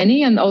too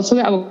many. And also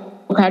the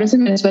avocados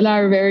in Venezuela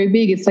are very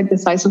big. It's like the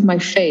size of my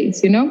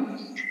face, you know?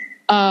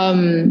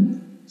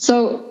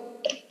 So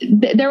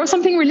there was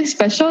something really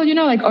special, you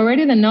know, like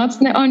already the nuts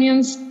and the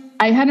onions,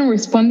 I hadn't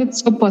responded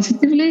so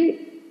positively,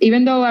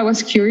 even though I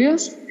was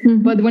curious.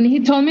 But when he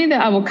told me the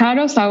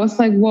avocados, I was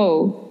like,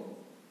 whoa,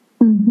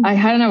 I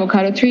had an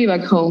avocado tree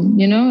back home,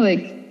 you know,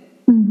 like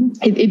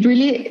it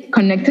really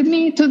connected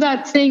me to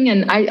that thing.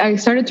 And I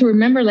started to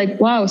remember like,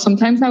 wow,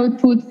 sometimes I would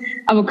put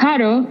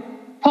avocado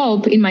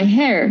pulp in my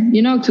hair,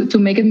 you know, to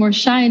make it more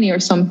shiny or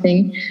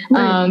something.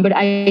 Right. But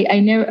I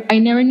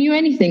never knew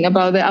anything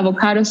about the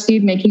avocado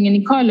seed making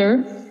any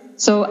color.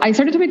 So I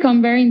started to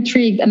become very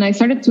intrigued, and I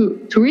started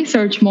to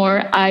research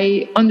more.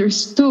 I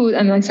understood,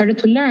 and I started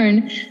to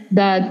learn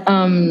that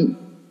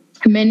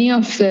many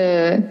of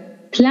the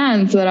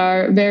plants that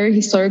are very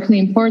historically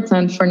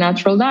important for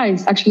natural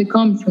dyes actually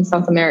come from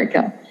South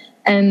America.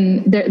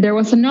 And there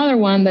was another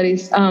one that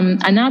is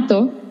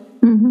annatto,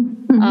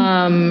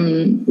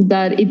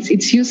 that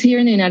it's used here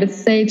in the United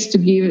States to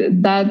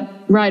give that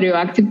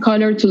radioactive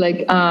color to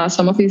like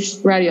some of these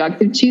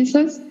radioactive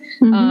cheeses.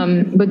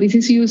 But this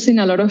is used in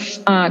a lot of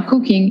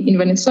cooking in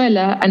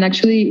Venezuela. And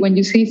actually, when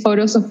you see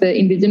photos of the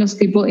indigenous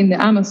people in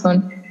the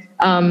Amazon,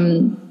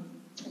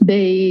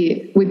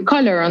 they with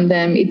color on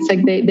them, it's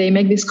like they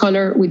make this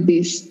color with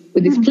this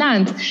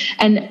plant.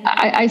 And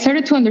I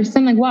started to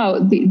understand like, wow,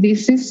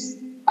 this is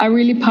a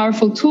really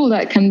powerful tool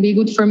that can be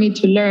good for me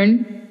to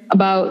learn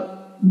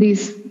about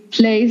this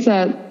place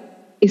that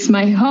is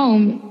my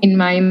home in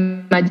my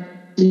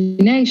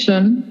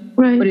imagination.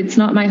 Right. But it's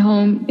not my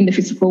home in the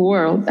physical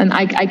world. And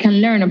I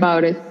can learn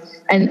about it.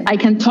 And I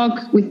can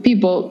talk with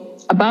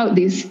people about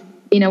this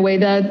in a way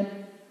that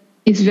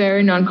is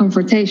very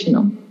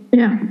non-confrontational.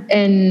 Yeah.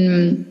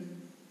 And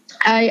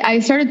I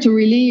started to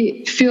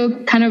really feel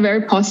kind of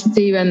very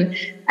positive. And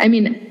I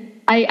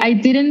mean, I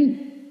didn't,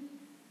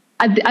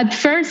 at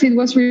first it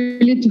was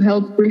really to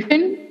help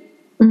Griffin.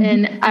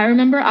 And I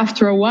remember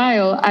after a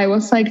while, I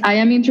was like, I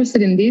am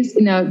interested in this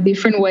in a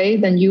different way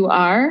than you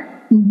are.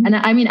 And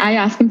I mean, I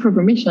asked him for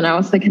permission. I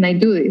was like, can I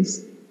do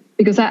this?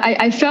 Because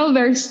I felt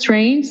very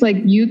strange. Like,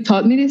 you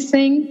taught me this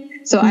thing,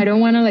 so I don't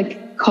want to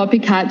like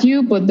copycat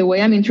you, but the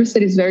way I'm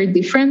interested is very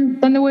different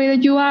than the way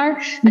that you are.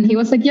 And he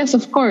was like, yes,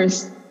 of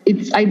course.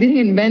 I didn't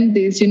invent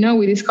this, you know,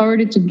 we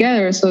discovered it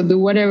together. So do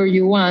whatever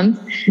you want.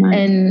 Right.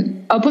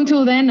 And up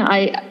until then,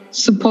 I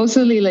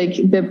supposedly like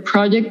the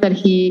project that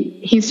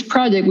his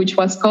project, which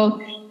was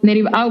called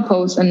Native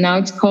Outpost, and now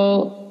it's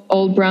called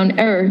Old Brown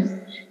Earth.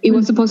 It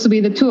was supposed to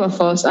be the two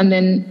of us. And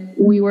then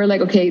we were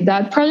like, okay,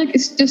 that project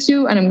is just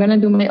you, and I'm going to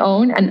do my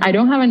own. And I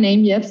don't have a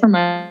name yet for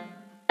my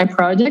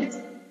project,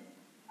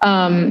 but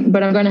I'm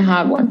going to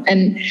have one.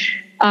 And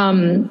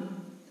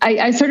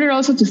I started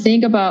also to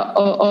think about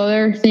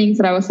other things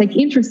that I was like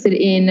interested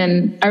in.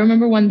 And I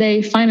remember one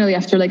day, finally,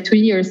 after like 2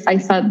 years, I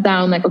sat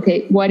down like,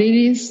 okay, what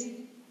is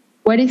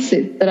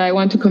it that I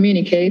want to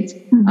communicate?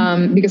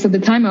 Because at the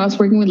time I was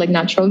working with like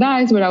natural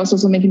dyes, but I was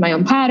also making my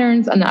own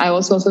patterns. And I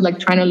was also like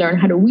trying to learn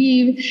how to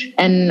weave.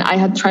 And I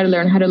had tried to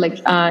learn how to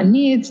like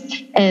knit.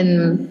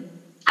 And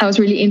I was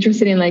really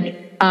interested in like,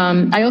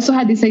 I also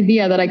had this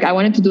idea that like I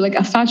wanted to do like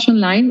a fashion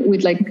line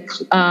with like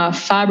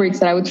fabrics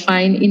that I would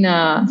find in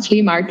a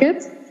flea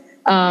market.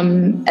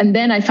 And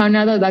then I found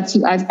out that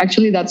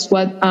that's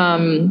what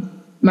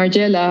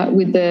Margiela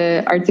with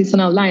the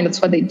artisanal line,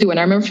 that's what they do. And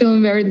I remember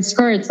feeling very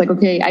discouraged, like,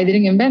 okay, I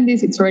didn't invent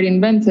this, it's already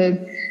invented.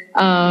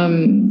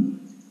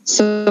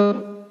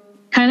 So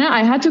kind of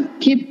I had to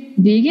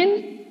keep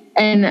digging.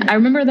 And I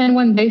remember then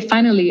one day,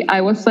 finally,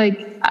 I was like,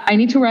 I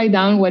need to write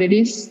down what it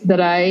is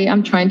that I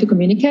am trying to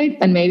communicate,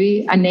 and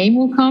maybe a name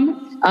will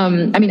come.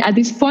 I mean, at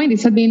this point,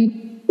 this had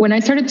been, when I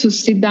started to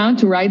sit down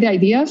to write the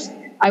ideas,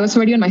 I was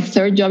already on my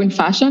third job in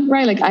fashion,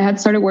 right? Like I had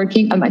started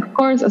working at my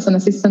course as an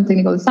assistant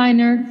technical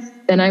designer.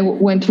 Then I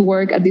went to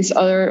work at this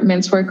other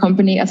menswear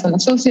company as an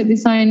associate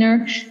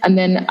designer. And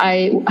then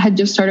I had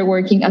just started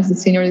working as the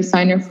senior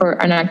designer for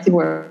an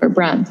activewear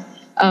brand.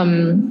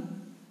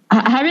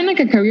 Having like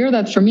a career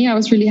that for me, I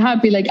was really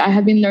happy. Like I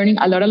had been learning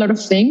a lot of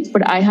things,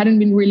 but I hadn't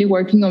been really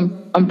working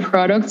on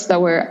products that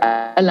were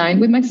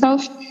aligned with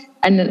myself.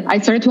 And then I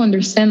started to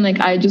understand, like,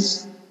 I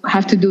just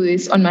have to do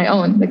this on my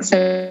own, like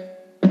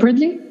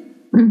separately.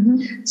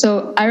 Mm-hmm.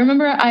 So I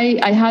remember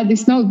I had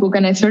this notebook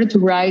and I started to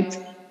write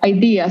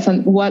ideas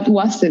and what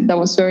was it that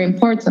was very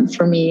important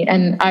for me.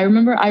 And I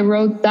remember I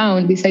wrote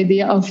down this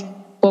idea of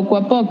poco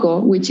a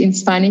poco, which in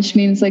Spanish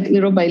means like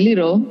little by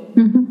little.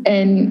 Mm-hmm.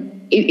 And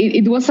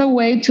it was a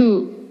way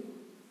to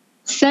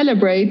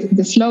celebrate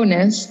the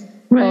slowness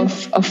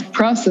of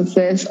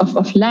processes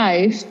of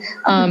life,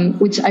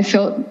 which I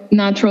felt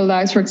Natural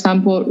Dyes, for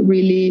example,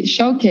 really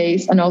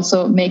showcase, and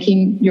also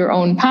making your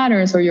own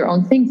patterns or your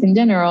own things in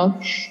general.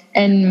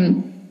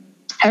 And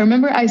I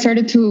remember I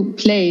started to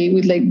play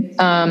with like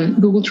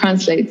Google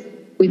Translate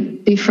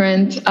with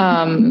different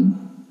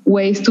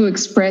ways to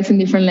express in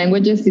different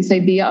languages this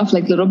idea of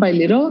like little by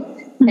little.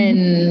 Mm-hmm.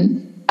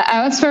 And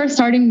I was first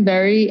starting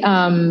very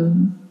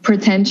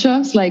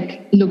pretentious,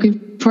 like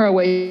looking for a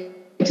way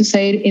to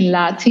say it in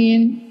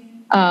Latin.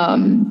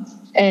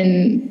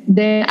 And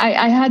then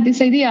I had this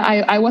idea.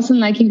 I wasn't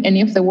liking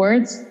any of the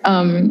words.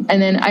 And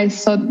then I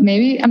thought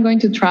maybe I'm going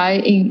to try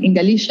in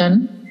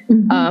Galician,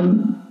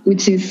 mm-hmm.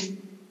 Which is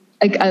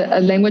like a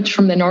language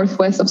from the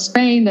northwest of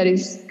Spain that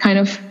is kind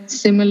of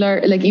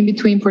similar, like in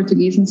between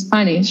Portuguese and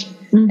Spanish.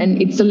 Mm-hmm.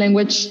 And it's a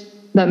language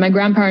that my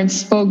grandparents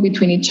spoke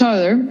between each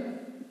other.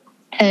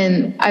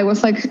 And I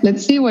was like,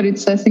 let's see what it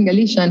says in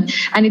Galician.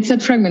 And it said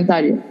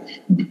fragmentario.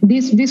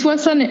 This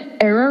was an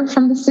error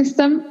from the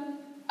system,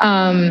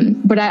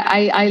 but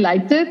I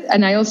liked it.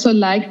 And I also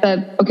liked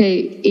that, okay,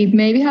 it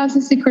maybe has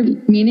a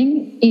secret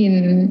meaning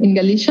in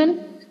Galician,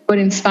 but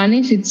in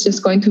Spanish, it's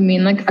just going to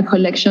mean like a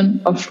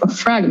collection of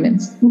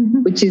fragments,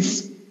 mm-hmm. which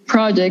is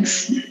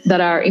projects that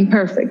are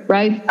imperfect,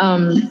 right?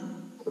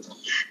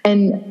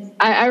 And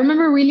I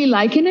remember really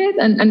liking it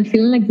and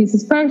feeling like this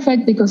is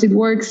perfect because it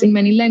works in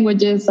many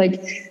languages. Like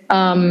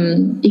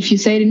if you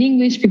say it in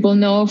English, people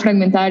know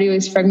fragmentario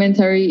is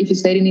fragmentary. If you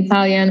say it in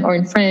Italian or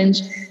in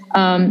French.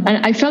 And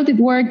I felt it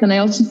worked. And I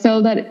also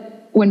felt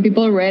that when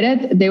people read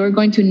it, they were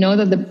going to know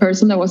that the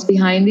person that was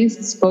behind this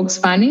spoke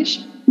Spanish.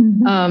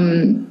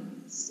 Mm-hmm.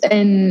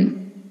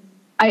 And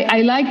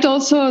I liked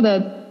also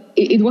that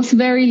it was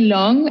very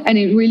long and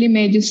it really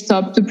made you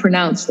stop to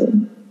pronounce it.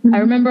 Mm-hmm. I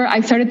remember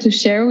I started to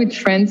share with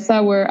friends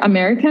that were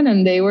American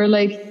and they were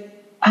like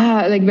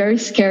very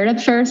scared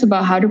at first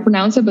about how to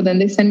pronounce it, but then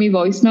they sent me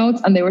voice notes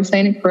and they were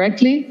saying it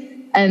correctly.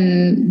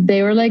 And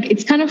they were like,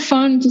 it's kind of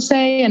fun to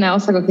say. And I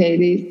was like, okay,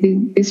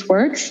 this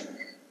works.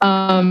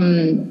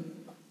 And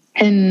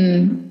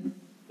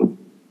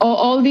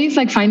all these,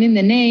 like finding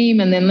the name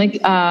and then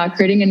like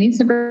creating an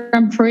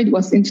Instagram for it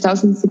was in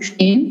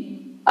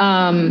 2016.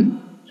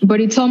 But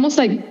it's almost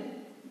like,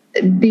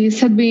 this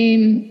had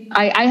been,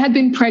 I had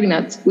been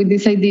pregnant with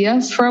these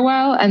ideas for a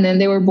while, and then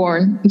they were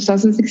born in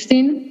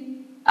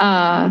 2016.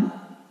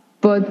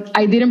 But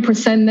I didn't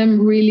present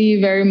them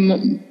really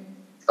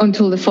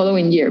until the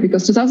following year,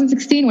 because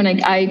 2016, when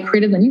I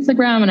created an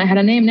Instagram and I had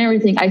a name and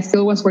everything, I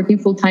still was working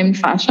full-time in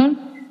fashion.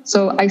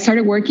 So I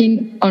started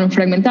working on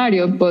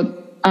Fragmentario, but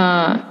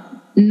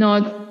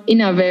not in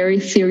a very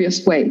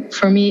serious way.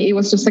 For me, it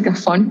was just like a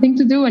fun thing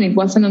to do, and it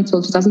wasn't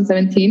until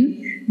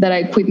 2017 that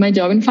I quit my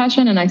job in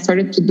fashion and I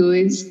started to do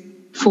this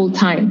full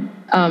time,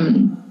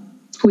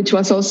 which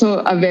was also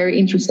a very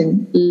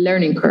interesting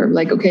learning curve.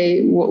 Like,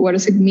 okay, what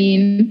does it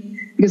mean?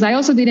 Because I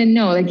also didn't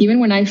know, like even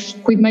when I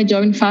quit my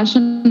job in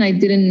fashion, I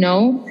didn't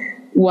know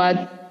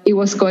what it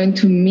was going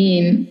to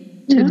mean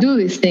to do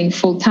this thing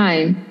full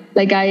time.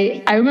 Like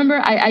I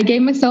remember I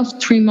gave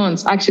myself 3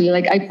 months actually.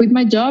 Like I quit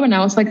my job and I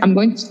was like,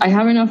 I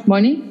have enough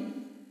money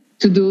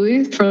to do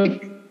this for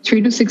like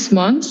 3 to 6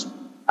 months.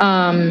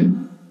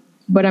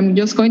 But I'm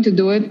just going to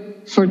do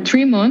it for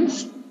 3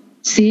 months,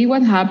 see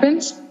what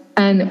happens.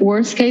 And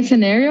worst case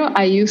scenario,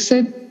 I use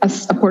it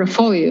as a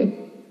portfolio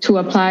to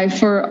apply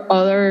for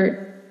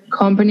other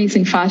companies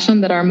in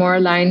fashion that are more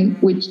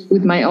aligned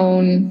with my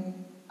own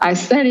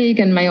aesthetic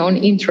and my own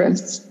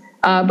interests.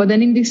 But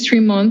then in these 3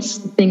 months,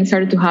 things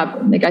started to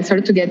happen. Like I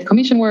started to get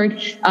commission work.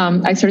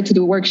 I started to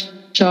do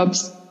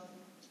workshops,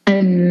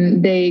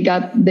 and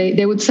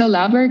they would sell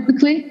out very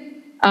quickly.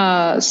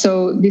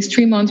 So these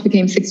 3 months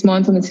became 6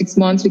 months, and the 6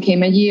 months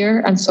became a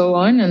year, and so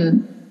on.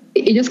 And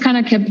it just kind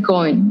of kept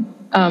going.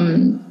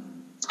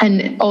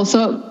 And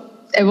also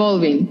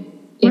evolving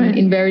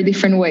in very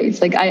different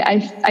ways. Like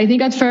I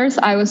think at first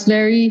I was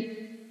very,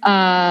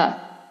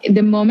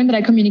 the moment that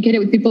I communicated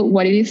with people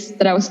what it is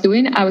that I was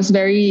doing, I was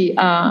very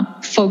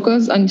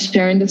focused on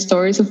sharing the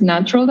stories of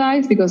Natural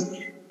Dyes, because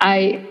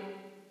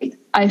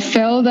I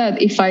felt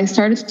that if I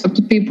started to talk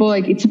to people,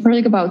 like it's a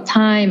project about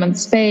time and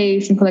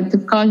space and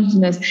collective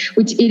consciousness,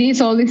 which it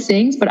is all these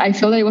things, but I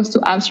felt that it was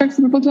too abstract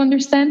for people to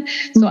understand.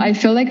 So I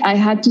felt like I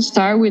had to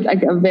start with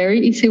like a very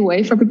easy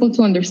way for people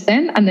to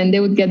understand, and then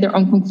they would get their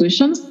own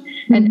conclusions.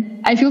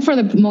 And I feel for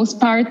the most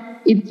part,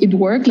 it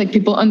worked. Like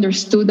people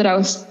understood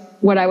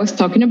what I was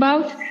talking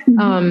about.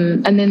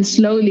 And then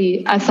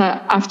slowly,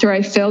 after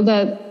I felt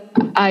that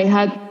I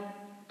had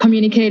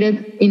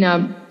communicated in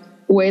a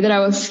way that I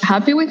was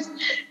happy with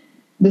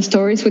the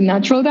stories with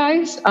natural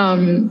dyes,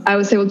 I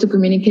was able to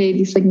communicate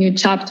these like new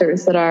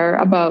chapters that are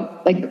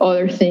about like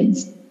other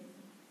things.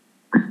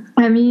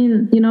 I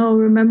mean,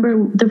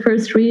 remember the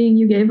first reading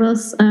you gave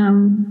us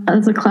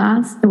as a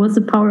class? It was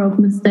The Power of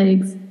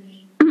Mistakes.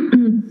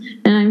 And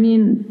I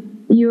mean,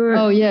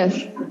 Oh,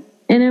 yes.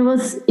 And it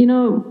was,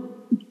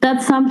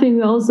 that's something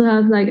we also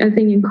have, like, I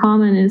think in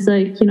common is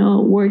like,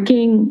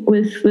 working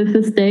with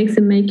mistakes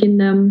and making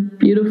them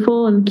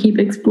beautiful and keep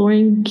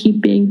exploring,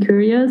 keep being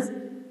curious.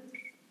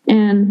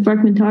 And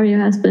Fragmentario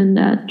has been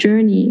that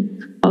journey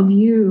of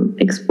you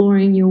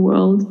exploring your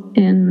world,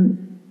 and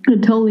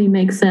it totally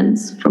makes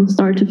sense from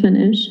start to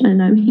finish.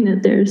 And I mean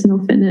that there's no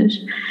finish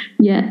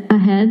yet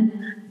ahead.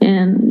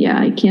 And yeah,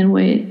 I can't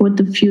wait what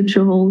the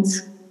future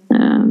holds.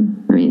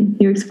 I mean,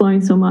 you're exploring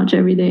so much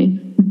every day.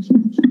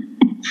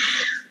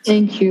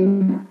 Thank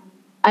you.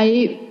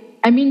 I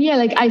mean, yeah,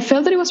 like I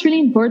felt that it was really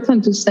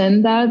important to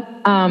send that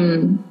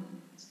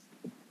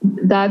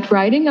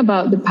writing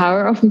about the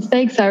power of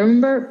mistakes. I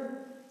remember,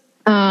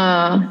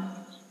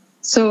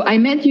 so I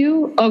met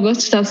you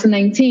August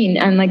 2019,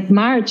 and like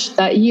March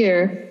that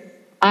year,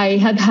 I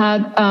had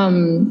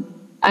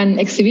an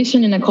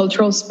exhibition in a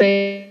cultural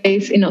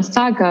space in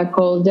Osaka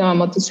called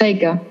Yamamoto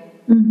Seika.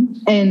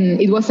 And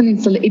it was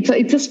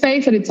it's a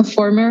space that it's a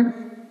former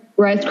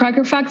rice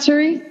cracker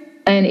factory,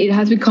 and it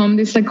has become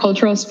this like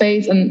cultural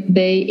space, and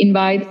they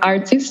invite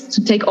artists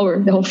to take over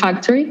the whole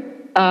factory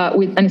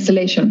with an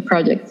installation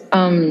project.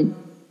 And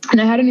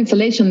I had an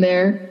installation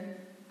there.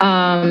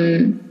 I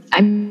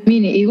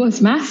mean, it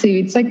was massive.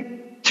 It's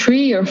like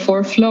 3 or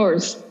 4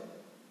 floors.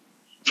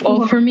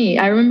 All for me.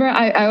 I remember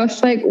I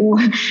was like,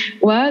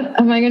 what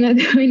am I gonna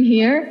do in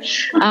here?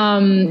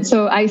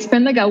 So I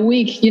spent like a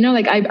week,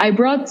 like I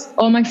brought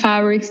all my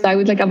fabrics dyed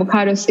with like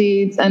avocado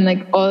seeds and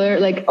like other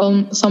like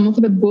some of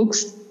the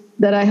books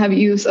that I have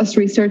used as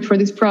research for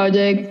this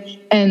project,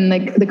 and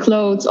like the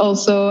clothes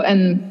also,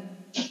 and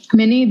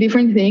many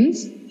different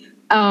things.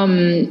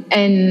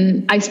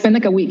 And I spent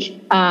like a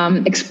week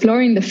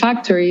exploring the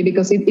factory,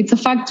 because it's a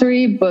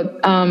factory,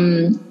 but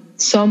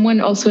someone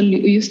also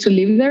used to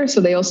live there,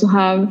 so they also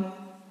have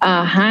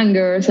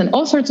hangars and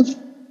all sorts of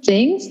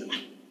things.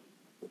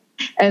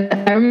 And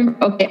I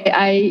remember,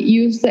 I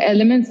used the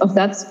elements of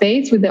that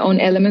space with the own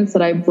elements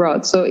that I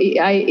brought. So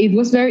it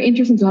was very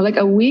interesting to have like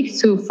a week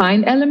to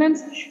find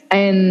elements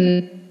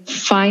and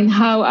find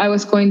how I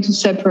was going to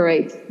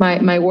separate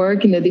my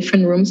work in the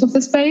different rooms of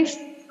the space.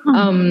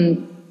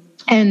 And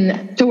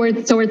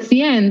towards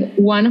the end,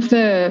 one of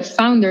the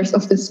founders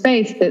of the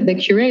space, the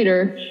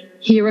curator,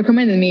 he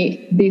recommended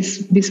me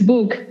this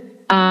book,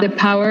 The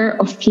Power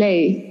of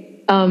Play.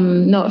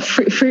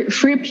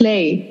 Free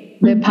Play,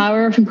 The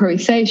Power of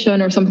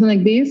Improvisation, or something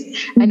like this.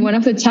 And one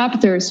of the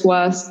chapters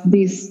was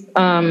this,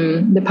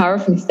 The Power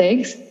of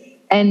Mistakes.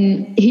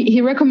 And he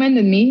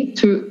recommended me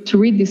to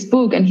read this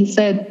book. And he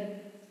said,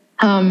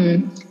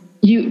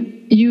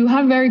 you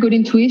have very good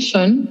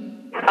intuition.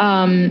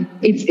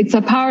 It's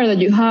a power that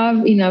you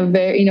have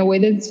in a way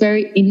that's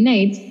very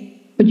innate,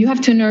 but you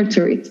have to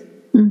nurture it.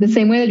 The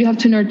same way that you have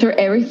to nurture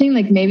everything.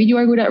 Like maybe you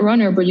are good at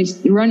running, but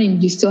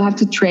you still have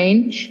to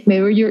train.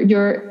 Maybe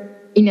you're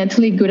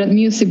innately good at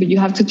music, but you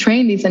have to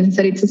train this. And he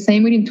said it's the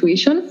same with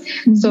intuition.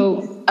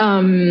 So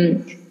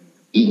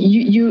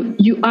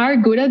you are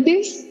good at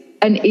this,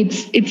 and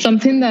it's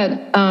something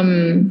that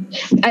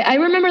I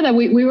remember that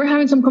we were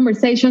having some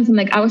conversations, and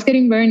like I was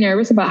getting very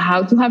nervous about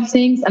how to have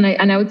things, and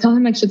I would tell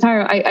him like,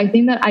 Shotaro, I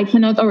think that I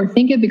cannot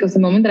overthink it, because the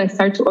moment that I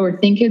start to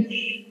overthink it,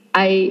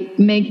 I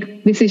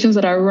make decisions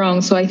that are wrong.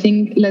 So I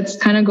think let's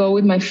kind of go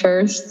with my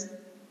first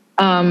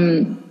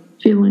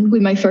feeling,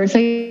 with my first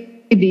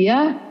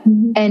idea.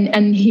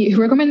 And he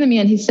recommended me,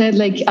 and he said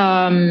like,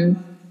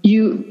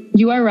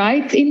 you are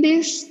right in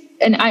this.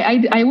 And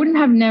I wouldn't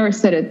have never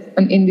said it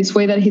in this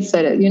way that he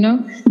said it,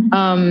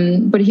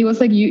 but he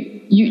was like,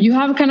 you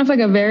have kind of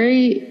like a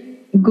very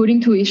good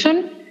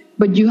intuition,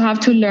 but you have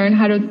to learn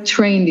how to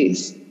train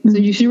this. So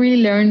you should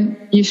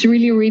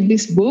really read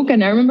this book.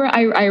 And I remember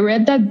I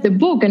read the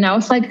book, and I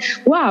was like,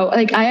 wow,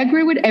 like I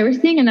agree with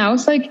everything. And I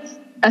was like,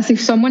 as if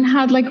someone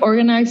had like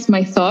organized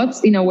my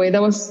thoughts in a way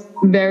that was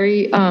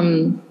very,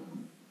 I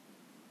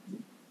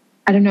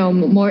don't know,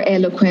 more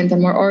eloquent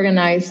and more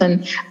organized.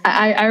 And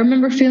I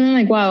remember feeling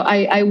like, wow,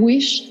 I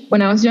wish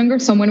when I was younger,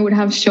 someone would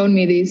have shown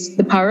me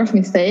The Power of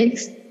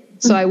Mistakes,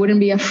 so I wouldn't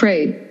be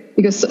afraid.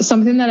 Because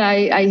something that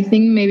I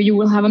think maybe you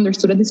will have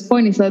understood at this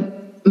point is that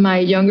my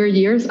younger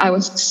years, I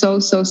was so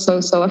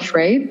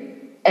afraid.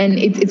 And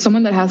it's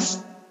someone that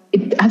has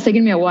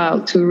taken me a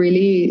while to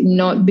really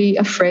not be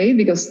afraid,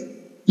 because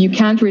you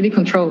can't really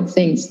control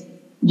things.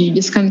 You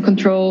just can't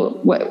control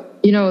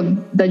what,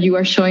 that you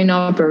are showing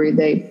up every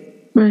day.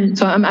 Right.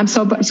 So I'm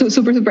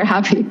super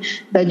happy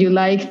that you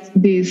liked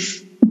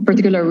this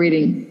particular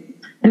reading.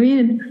 I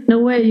mean, no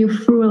way you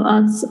threw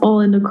us all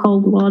in the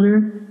cold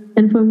water.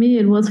 And for me,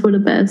 it was for the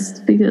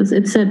best because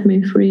it set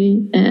me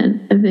free,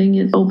 and I think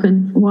it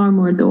opened far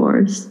more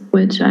doors,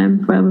 which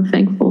I'm forever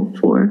thankful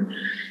for.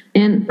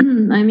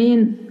 And I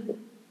mean,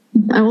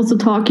 I'm also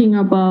talking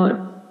about,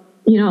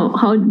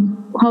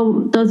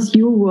 how does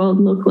your world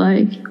look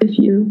like if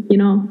you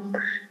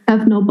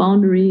have no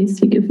boundaries?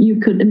 If you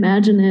could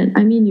imagine it,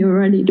 I mean, you're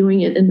already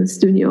doing it in the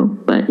studio,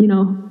 but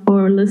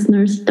our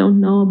listeners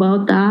don't know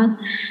about that.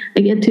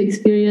 I get to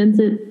experience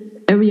it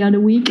every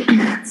other week.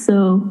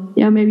 So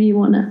yeah, maybe you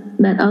want to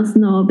let us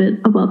know a bit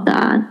about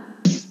that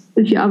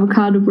with your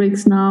avocado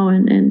bricks now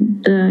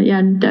and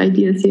the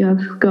ideas you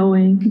have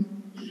going.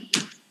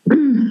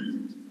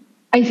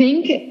 I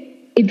think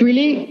it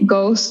really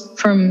goes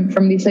from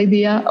this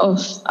idea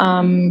of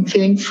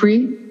feeling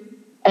free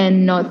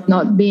and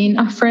not being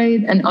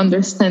afraid and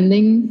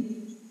understanding.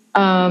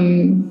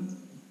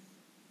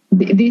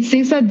 This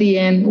is at the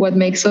end what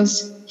makes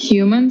us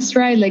humans,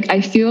 right? Like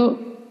I feel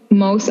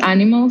most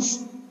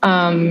animals,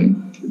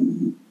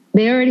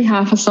 they already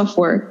have a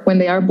software when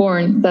they are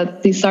born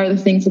that these are the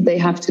things that they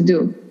have to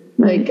do.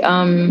 Like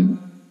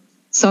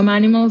some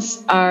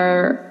animals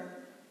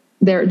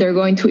they're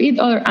going to eat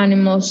other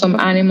animals. Some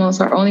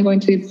animals are only going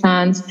to eat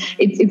plants.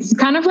 It's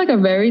kind of like a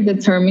very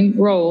determined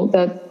role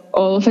that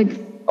all of like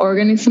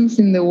organisms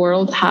in the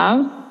world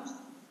have.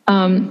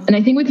 And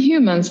I think with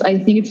humans, I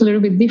think it's a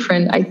little bit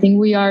different. I think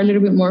we are a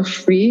little bit more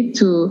free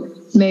to,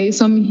 maybe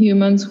some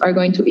humans are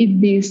going to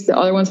eat this, the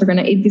other ones are going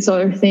to eat this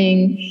other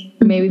thing.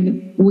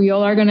 Maybe we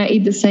all are going to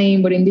eat the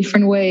same, but in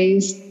different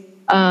ways.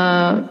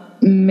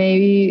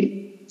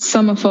 Maybe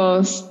some of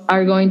us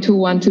are going to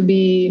want to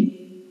be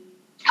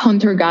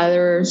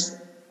hunter-gatherers.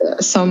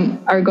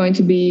 Some are going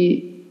to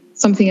be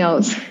something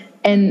else.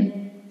 And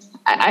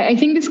I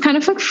think this kind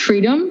of like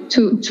freedom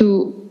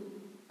to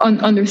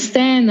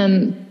understand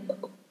and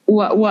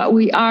what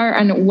we are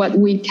and what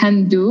we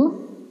can do,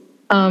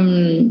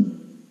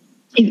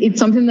 it's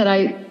something that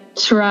I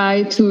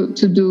try to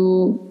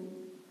do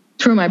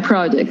through my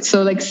project.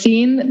 So like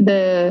seeing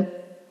the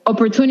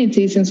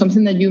opportunities in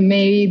something that you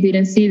maybe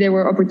didn't see there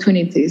were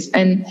opportunities.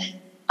 And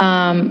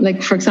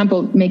like, for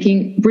example,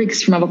 making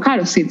bricks from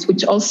avocado seeds,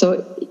 which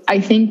also I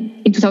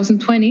think in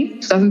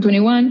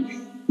 2021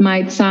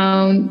 might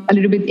sound a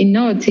little bit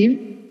innovative.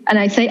 And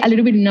I say a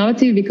little bit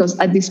innovative because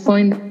at this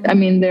point, I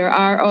mean, there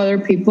are other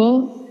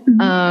people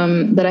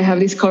that I have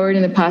discovered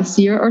in the past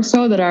year or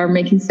so that are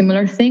making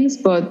similar things,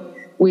 but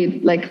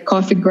with like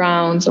coffee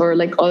grounds or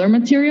like other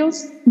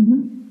materials.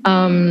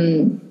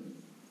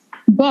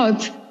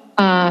 But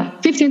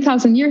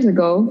 15,000 years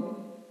ago,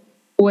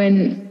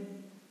 when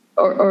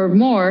or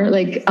more,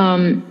 like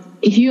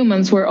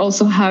humans were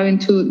also having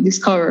to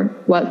discover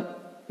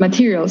what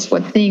materials,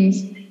 what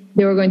things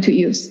they were going to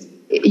use.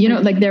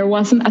 Like there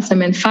wasn't a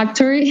cement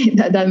factory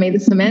that made the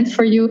cement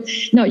for you.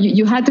 No,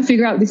 you had to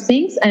figure out these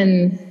things.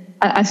 And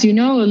as you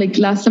know, like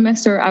last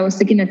semester, I was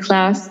taking a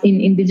class in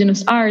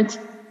indigenous art.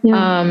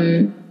 Yeah.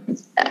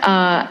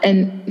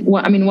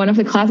 One of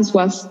the classes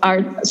was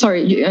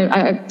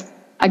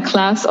a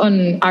class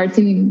on art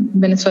in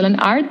Venezuelan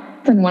art.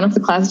 And one of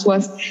the classes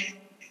was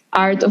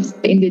art of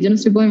the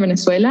indigenous people in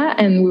Venezuela.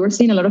 And we were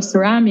seeing a lot of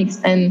ceramics,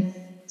 and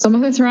some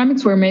of the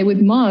ceramics were made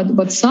with mud,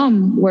 but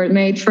some were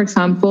made, for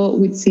example,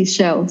 with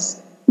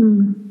seashells.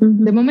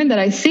 Mm-hmm. The moment that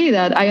I see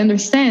that, I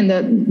understand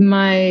that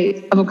my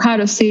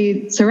avocado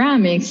seed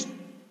ceramics,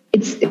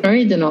 it's an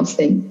original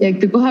thing. Like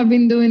people have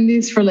been doing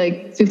this for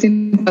like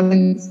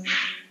 15,000 years.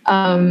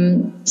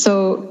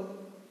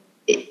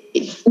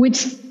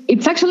 Which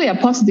it's actually a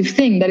positive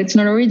thing that it's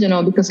not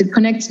original, because it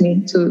connects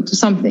me to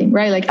something,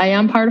 right? Like I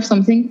am part of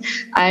something.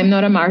 I am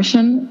not a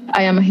Martian.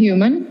 I am a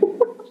human.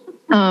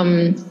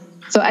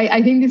 So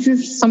I think this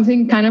is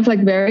something kind of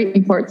like very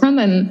important.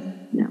 And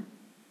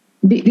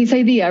this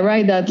idea,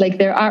 right, that like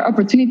there are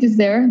opportunities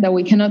there that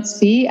we cannot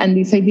see. And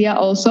this idea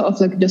also of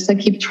like just like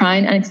keep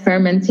trying and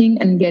experimenting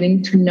and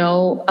getting to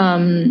know,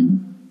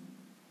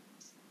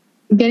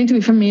 getting to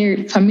be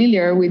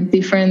familiar with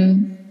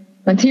different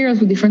materials,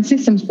 with different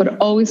systems, but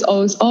always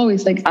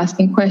like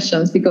asking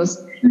questions.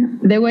 Because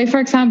the way, for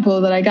example,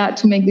 that I got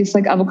to make these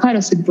like avocado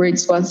seed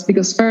bricks was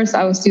because first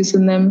I was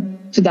using them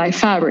to dye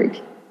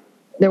fabric.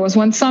 There was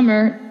one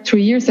summer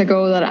 3 years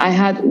ago that I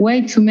had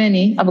way too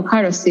many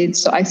avocado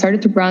seeds, so I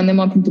started to ground them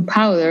up into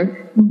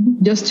powder,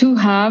 just to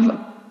have,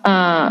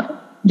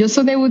 just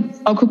so they would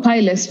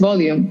occupy less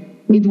volume.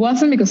 It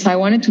wasn't because I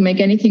wanted to make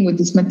anything with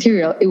this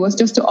material. It was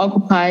just to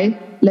occupy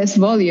less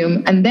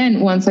volume. And then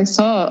once I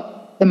saw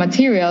the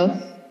material,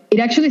 it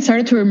actually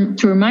started to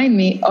remind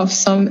me of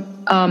some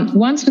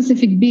one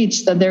specific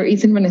beach that there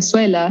is in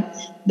Venezuela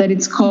that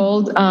it's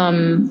called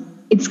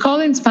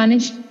in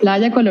Spanish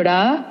Playa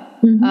Colorada.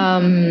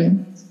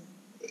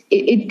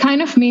 It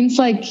kind of means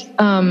like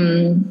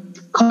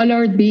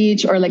colored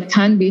beach or like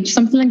tan beach,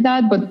 something like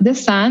that, but the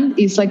sand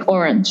is like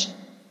orange.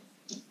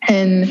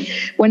 And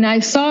when I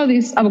saw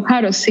this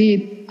avocado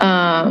seed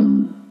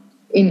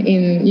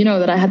in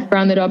that I had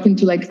ground it up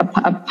into like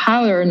a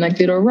powder and like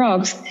little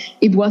rocks,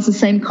 it was the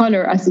same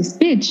color as this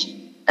beach.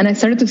 And I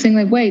started to think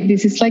like, wait,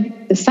 this is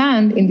like the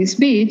sand in this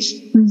beach.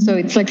 So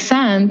it's like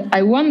sand.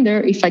 I wonder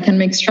if I can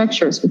make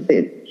structures with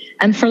it.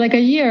 And for like a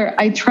year,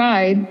 I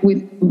tried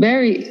with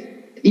very,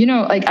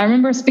 like I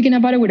remember speaking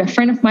about it with a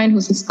friend of mine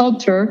who's a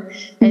sculptor.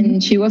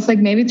 And she was like,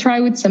 maybe try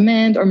with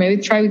cement, or maybe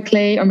try with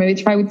clay, or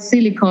maybe try with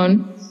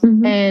silicone.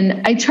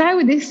 And I tried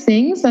with these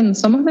things, and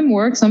some of them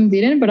worked, some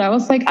didn't. But I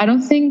was like, I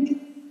don't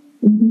think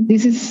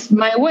this is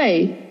my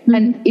way.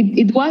 And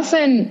it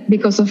wasn't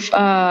because of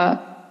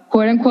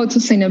quote unquote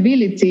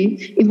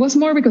sustainability. It was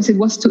more because it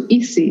was too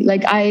easy.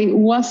 Like I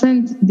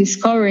wasn't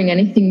discovering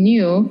anything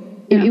new.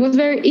 It was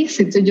very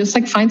easy to just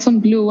like find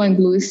some glue and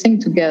glue this thing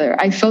together.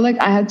 I felt like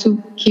I had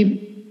to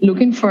keep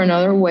looking for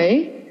another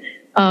way.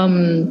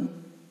 But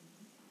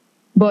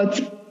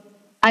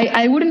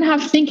I wouldn't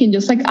have thinking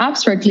just like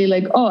abstractly,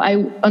 like,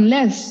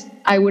 unless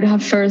I would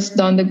have first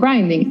done the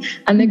grinding.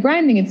 And the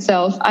grinding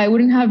itself, I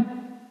wouldn't have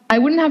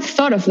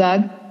thought of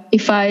that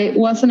if I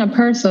wasn't a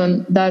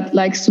person that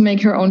likes to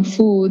make her own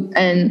food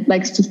and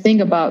likes to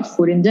think about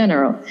food in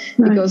general.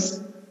 Right. Because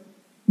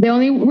the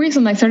only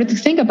reason I started to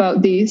think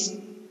about this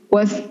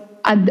was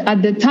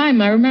at the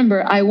time, I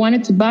remember I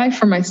wanted to buy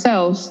for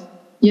myself,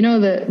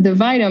 the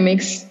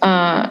Vitamix,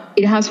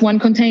 it has one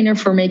container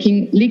for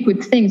making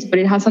liquid things, but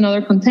it has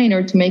another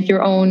container to make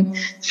your own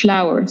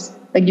flours.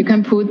 Like you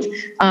can put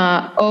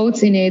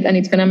oats in it and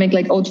it's going to make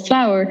like oat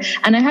flour.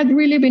 And I had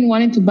really been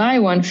wanting to buy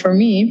one for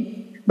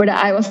me, but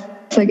I was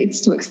like,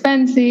 it's too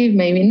expensive,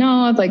 maybe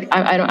not. Like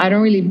I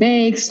don't really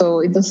bake,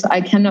 so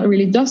I cannot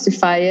really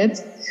justify it.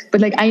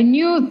 But like I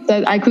knew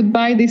that I could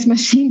buy this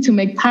machine to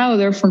make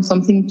powder from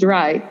something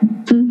dry.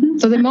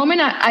 So the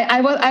moment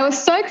I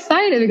was so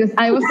excited because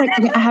I was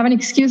like, I have an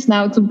excuse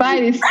now to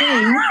buy this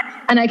thing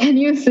and I can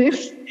use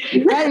this,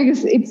 right?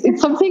 Because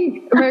it's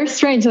something very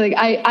strange. Like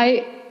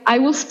I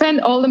will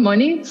spend all the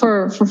money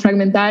for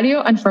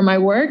Fragmentario and for my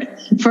work.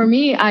 For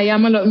me, I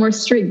am a lot more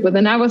strict, but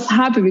then I was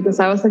happy because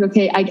I was like,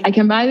 okay, I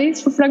can buy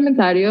this for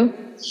Fragmentario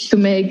to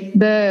make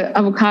the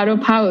avocado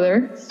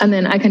powder, and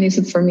then I can use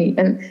it for me.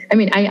 And I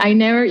mean, I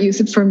never use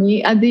it for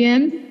me at the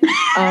end.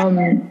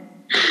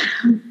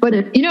 But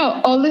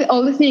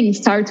all the things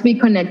start to be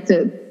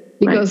connected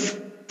because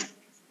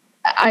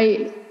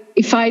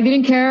if I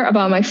didn't care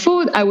about my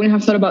food, I wouldn't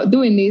have thought about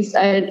doing this.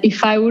 And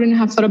if I wouldn't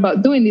have thought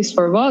about doing this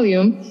for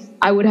volume,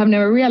 I would have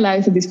never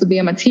realized that this could be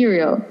a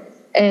material.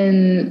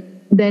 And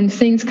then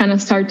things kind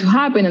of start to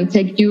happen and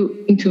take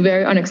you into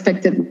very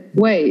unexpected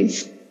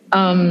ways.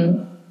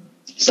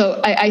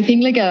 So I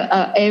think like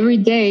every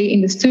day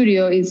in the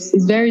studio is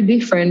very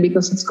different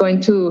because it's going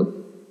to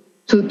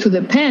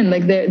depend.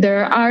 Like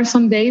there are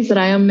some days that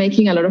I am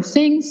making a lot of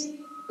things,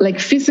 like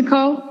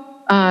physical.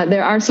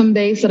 There are some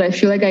days that I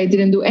feel like I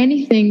didn't do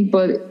anything,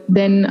 but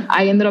then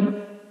I ended up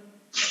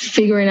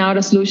figuring out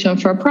a solution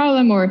for a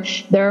problem. Or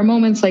there are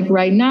moments like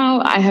right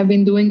now, I have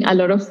been doing a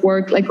lot of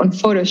work like on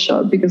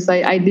Photoshop because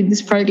I did this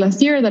project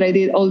last year that I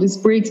did all these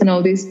bricks and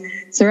all these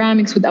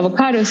ceramics with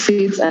avocado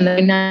seeds. And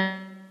then now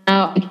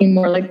I'm making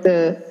more like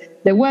the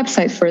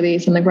website for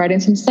this and like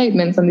writing some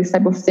statements and this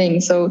type of thing.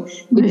 So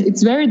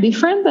it's very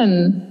different.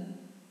 And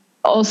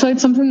also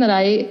it's something that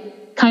I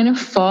kind of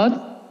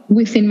thought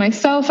within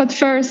myself at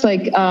first,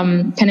 like,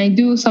 can I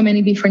do so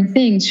many different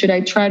things? Should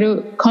I try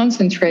to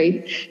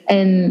concentrate?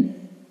 And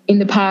in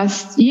the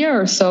past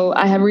year or so,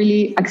 I have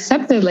really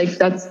accepted, like,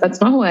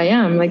 that's not who I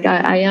am. Like,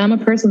 I am a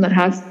person that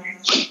has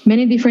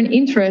many different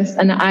interests,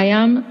 and I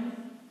am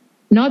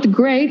not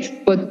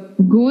great,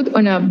 but good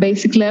on a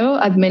basic level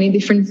at many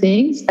different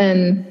things.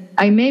 And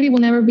I maybe will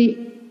never be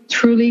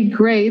truly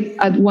great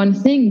at one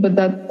thing, but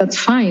that's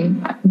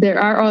fine. There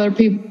are other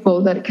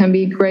people that can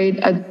be great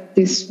at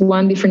this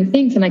one different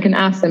things, and I can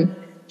ask them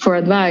for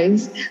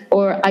advice,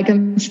 or I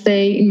can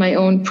stay in my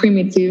own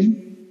primitive,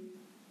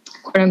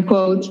 quote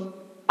unquote,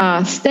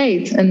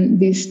 state, and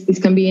this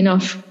can be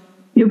enough.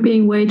 You're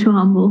being way too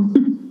humble.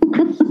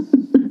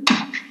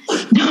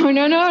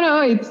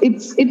 No.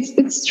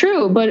 It's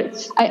true,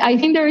 but I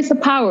think there is a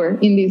power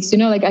in this.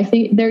 Like I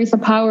think there is a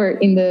power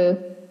in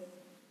the.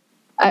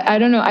 I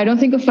don't know. I don't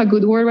think of a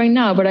good word right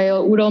now, but I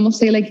would almost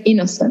say like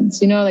innocence.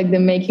 Like the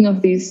making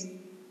of these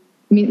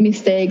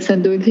mistakes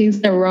and doing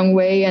things the wrong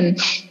way. And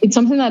it's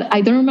something that I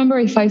don't remember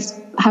if I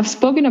have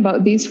spoken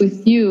about this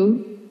with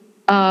you.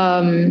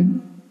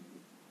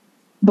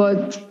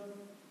 But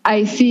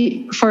I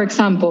see, for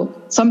example,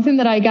 something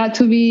that I got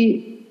to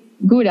be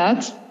good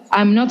at.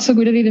 I'm not so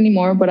good at it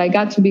anymore, but I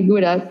got to be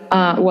good at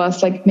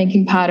was like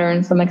making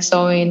patterns and like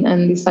sewing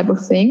and this type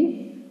of thing.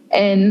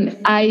 And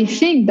I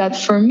think that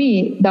for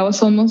me, that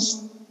was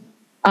almost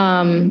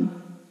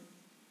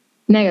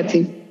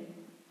negative,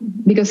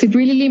 because it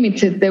really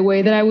limited the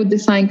way that I would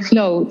design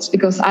clothes,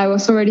 because I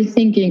was already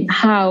thinking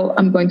how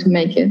I'm going to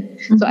make it.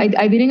 Mm-hmm. So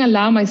I didn't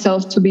allow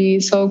myself to be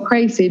so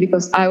crazy,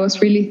 because I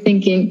was really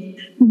thinking,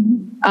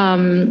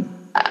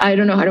 I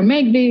don't know how to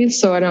make this,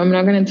 so I'm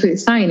not going to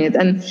design it.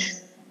 And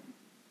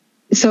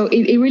so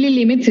it really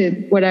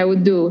limited what I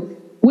would do,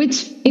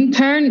 which in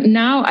turn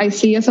now I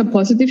see as a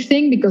positive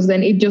thing, because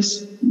then it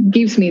just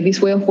gives me this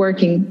way of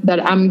working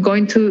that I'm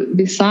going to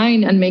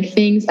design and make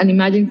things and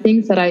imagine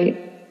things that I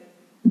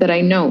that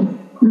I know.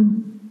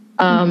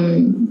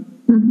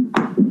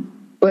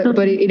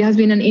 But it has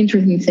been an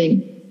interesting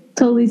thing.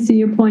 Totally see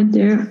your point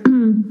there.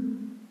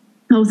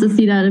 I also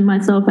see that in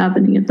myself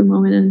happening at the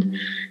moment, and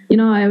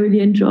I really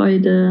enjoy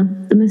the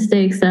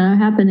mistakes that are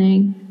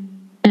happening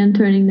and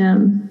turning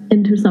them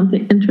into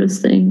something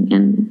interesting.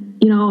 And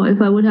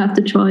if I would have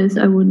the choice,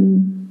 I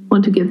wouldn't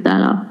want to give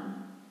that up.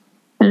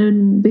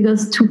 And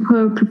because too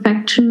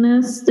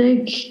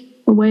perfectionistic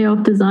a way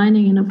of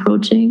designing and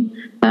approaching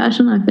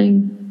fashion, I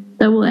think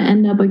that will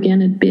end up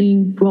again it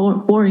being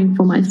boring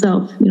for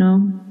myself.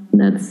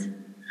 I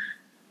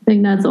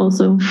think that's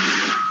also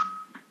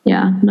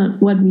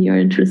not what we are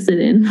interested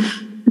in.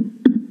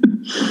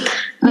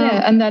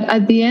 And that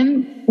at the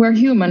end we're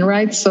human,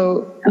 right?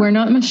 So we're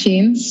not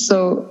machines.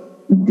 So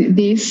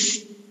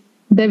this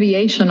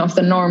deviation of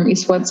the norm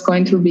is what's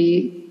going to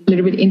be a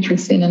little bit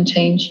interesting and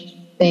change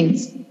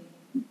things.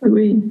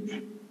 Agree.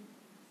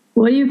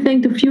 What do you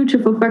think the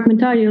future for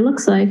Fragmentario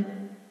looks like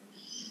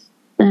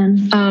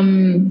then?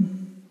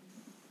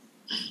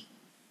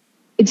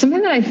 It's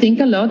something that I think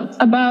a lot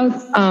about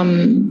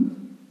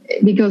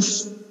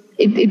because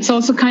it's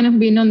also kind of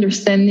been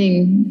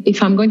understanding,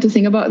 if I'm going to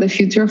think about the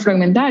future of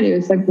Fragmentario,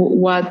 it's like,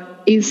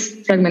 what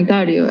is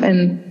Fragmentario?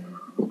 And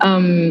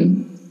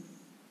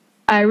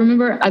I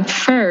remember at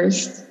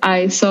first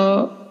I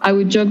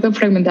would joke that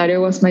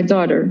Fragmentario was my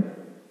daughter,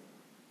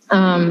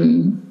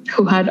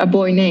 who had a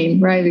boy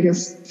name, right?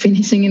 Because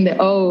finishing in the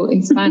O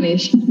in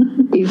Spanish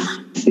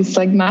is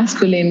like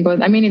masculine,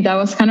 but I mean, that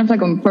was kind of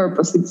like on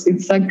purpose.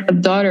 It's like a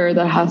daughter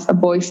that has a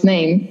boy's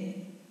name,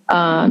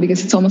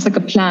 because it's almost like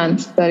a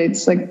plant that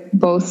it's like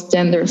both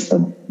genders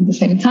at the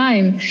same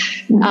time.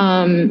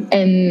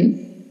 And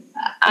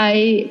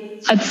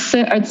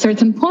at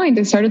certain point,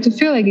 I started to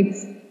feel like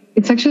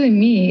it's actually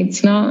me.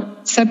 It's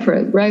not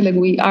separate, right? Like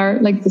we are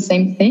like the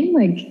same thing.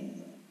 Like,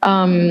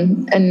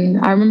 and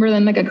I remember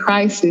then like a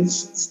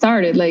crisis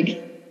started,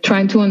 like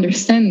trying to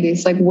understand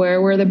this, like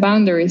where were the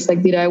boundaries?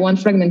 Like, did I want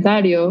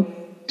Fragmentario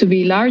to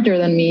be larger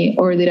than me,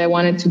 or did I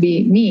want it to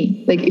be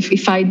me? Like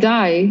if I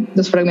die,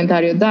 does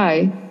Fragmentario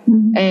die?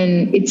 Mm-hmm.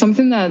 And it's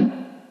something that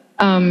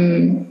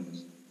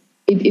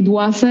it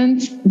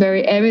wasn't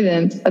very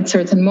evident at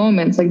certain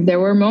moments. Like there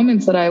were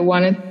moments that I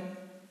wanted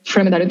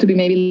Fragmentario to be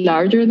maybe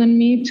larger than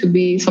me, to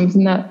be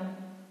something that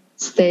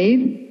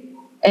stayed.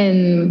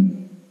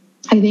 And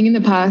I think in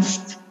the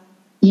past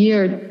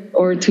year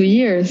or 2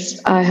 years,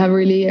 I have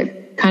really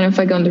kind of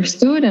like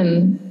understood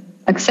and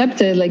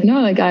accepted, like,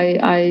 no, like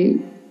I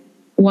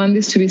want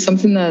this to be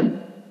something that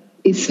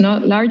is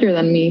not larger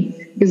than me,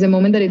 because the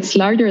moment that it's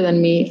larger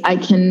than me, I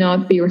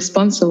cannot be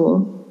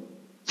responsible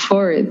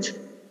for it,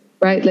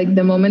 right? Like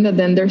the moment that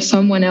then there's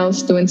someone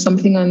else doing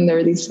something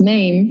under this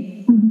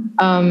name,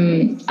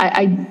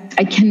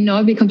 I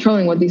cannot be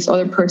controlling what this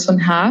other person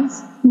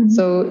has. Mm-hmm.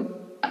 So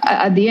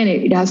at the end,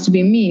 it has to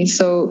be me.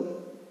 So,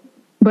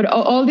 but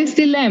all this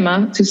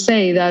dilemma to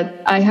say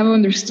that I have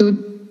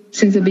understood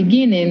since the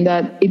beginning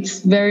that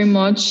it's very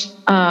much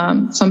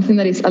something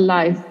that is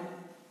alive.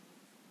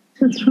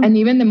 That's right. And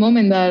even the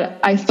moment that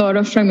I thought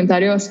of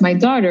Fragmentario as my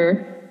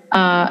daughter,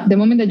 the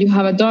moment that you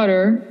have a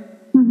daughter,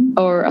 mm-hmm.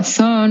 or a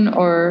son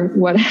or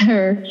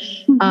whatever,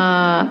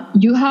 mm-hmm.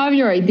 You have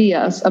your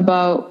ideas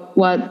about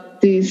what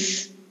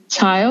this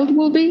child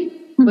will be,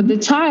 mm-hmm. but the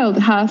child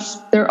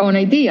has their own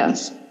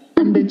ideas.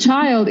 And the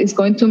child is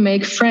going to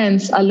make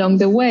friends along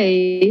the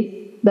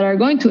way that are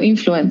going to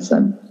influence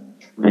them.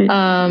 Right.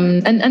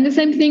 And the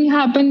same thing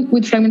happened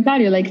with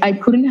Fragmentario. Like I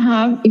couldn't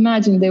have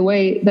imagined the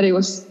way that it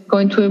was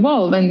going to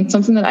evolve. And it's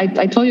something that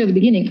I told you at the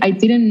beginning. I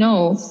didn't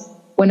know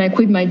when I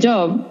quit my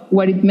job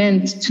what it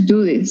meant to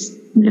do this.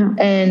 Yeah.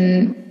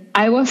 And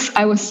I was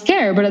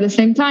scared, but at the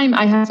same time,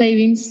 I had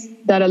savings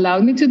that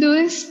allowed me to do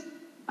this.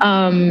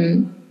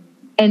 And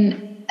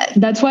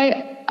that's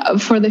why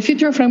for the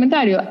future of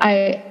Fragmentario,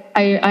 I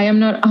am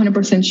not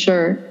 100%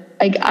 sure.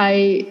 Like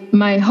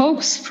my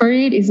hopes for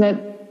it is that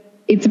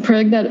it's a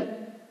project that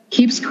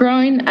keeps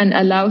growing and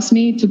allows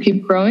me to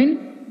keep growing,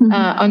 mm-hmm.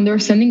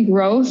 Understanding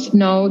growth,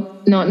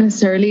 not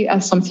necessarily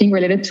as something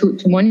related to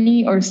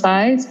money or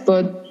size,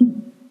 but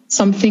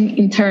something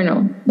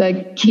internal.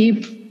 Like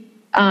keep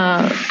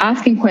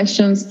asking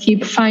questions,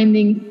 keep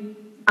finding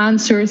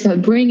answers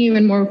that bring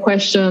even more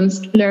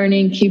questions,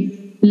 learning,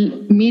 keep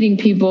meeting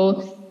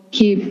people,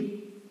 keep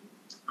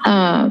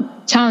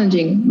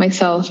challenging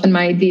myself and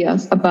my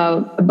ideas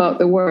about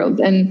the world.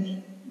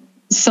 And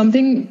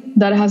something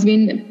that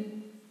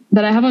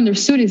I have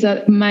understood is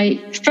that my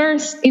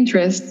first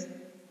interest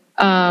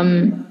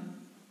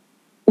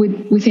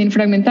within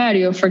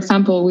Fragmentario, for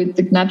example, with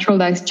the natural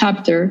dyes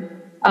chapter,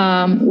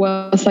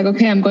 was like,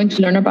 okay, I'm going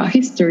to learn about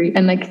history.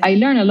 And like I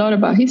learned a lot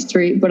about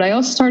history, but I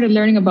also started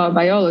learning about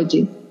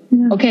biology.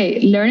 Yeah. Okay,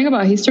 learning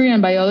about history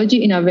and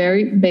biology in a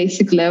very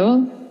basic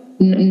level,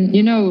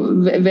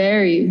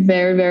 very,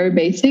 very, very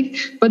basic,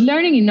 but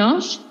learning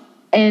enough.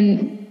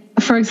 And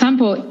for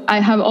example, I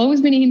have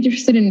always been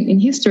interested in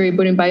history,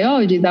 but in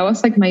biology, that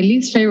was like my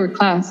least favorite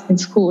class in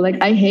school.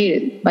 Like I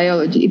hated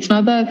biology. It's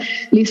not the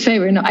least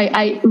favorite. No,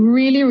 I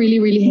really, really,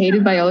 really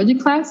hated biology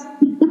class.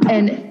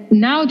 And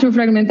now through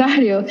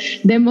Fragmentario,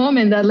 the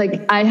moment that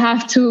like I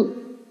have to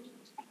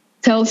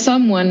tell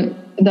someone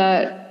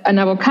that an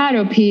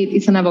avocado pit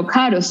is an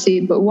avocado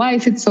seed, but why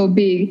is it so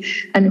big?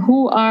 And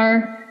who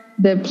are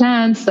the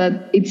plants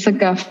that it's like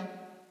that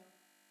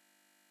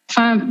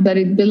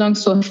it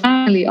belongs to a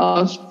family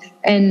of?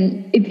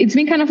 And it's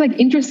been kind of like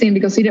interesting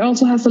because it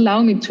also has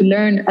allowed me to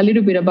learn a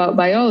little bit about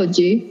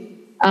biology.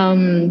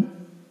 And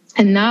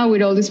now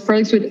with all these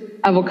projects with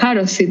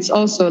avocado seeds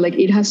also, like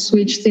it has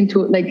switched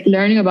into like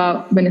learning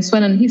about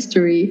Venezuelan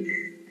history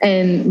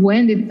and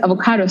when did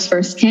avocados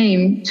first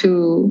came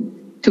to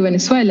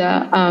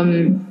Venezuela.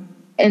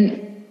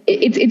 And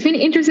it's been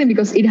interesting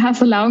because it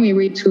has allowed me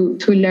really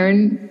to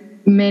learn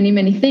many,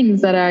 many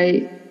things that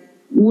I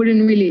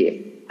wouldn't really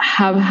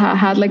have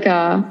had like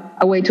a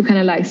way to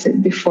analyze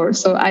it before.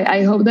 So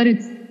I hope that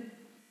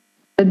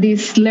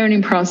this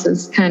learning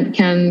process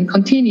can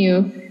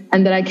continue,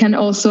 and that I can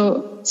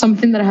also,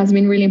 something that has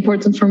been really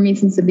important for me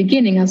since the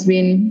beginning has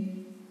been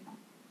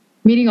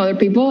meeting other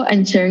people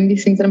and sharing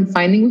these things that I'm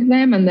finding with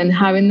them, and then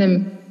having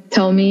them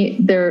tell me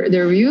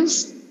their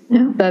views.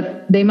 Yeah.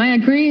 That they might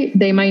agree,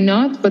 they might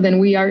not, but then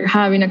we are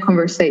having a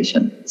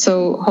conversation.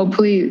 So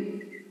hopefully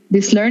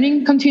this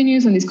learning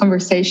continues and these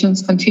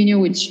conversations continue,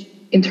 which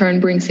in turn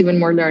brings even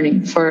more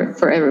learning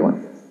for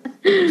everyone.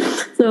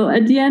 So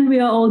at the end, we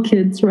are all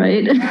kids,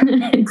 right?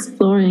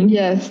 Exploring.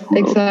 Yes,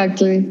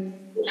 exactly.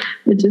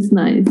 Which is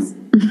nice.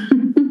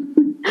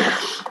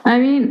 I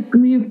mean,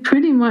 we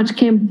pretty much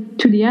came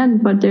to the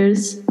end, but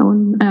there's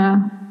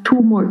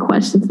two more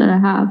questions that I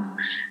have.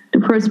 The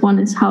first one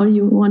is, how do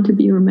you want to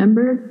be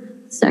remembered?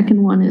 The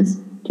second one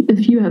is,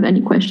 if you have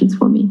any questions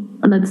for me.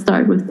 Or let's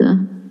start with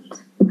the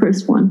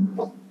first one.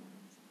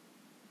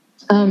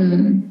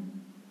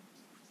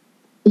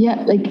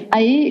 Yeah, like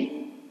I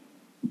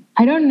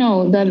don't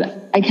know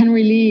that I can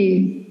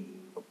really,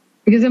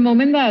 because the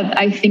moment that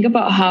I think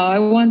about how I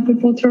want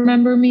people to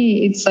remember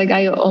me, it's like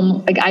I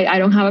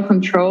don't have a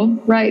control,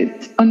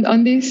 right,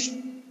 on this.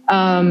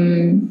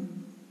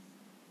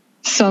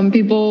 Some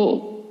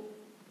people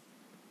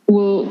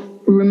will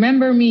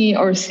remember me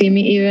or see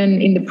me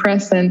even in the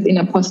present in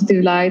a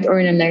positive light or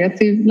in a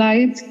negative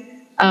light.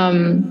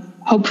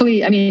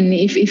 Hopefully, I mean,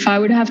 if I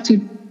would have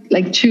to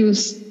like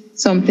choose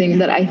something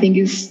that I think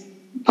is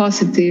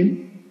positive,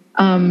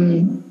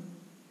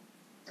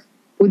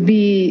 would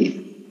be,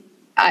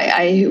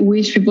 I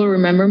wish people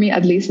remember me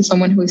at least as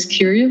someone who is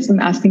curious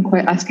and asking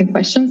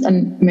questions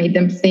and made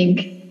them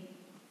think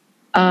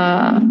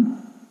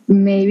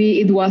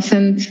maybe it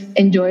wasn't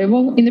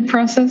enjoyable in the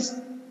process,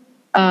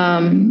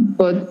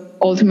 but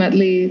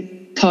ultimately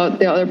taught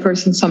the other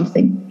person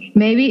something.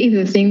 Maybe if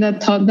the thing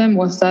that taught them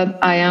was that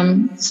I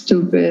am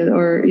stupid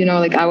or,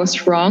 like I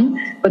was wrong,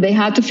 but they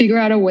had to figure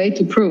out a way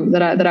to prove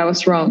that I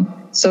was wrong.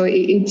 So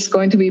it's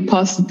going to be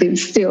positive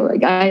still.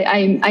 Like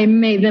I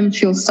made them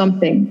feel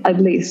something at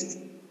least.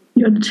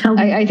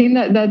 I think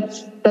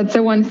that's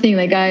the one thing.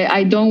 Like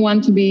I don't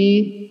want to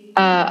be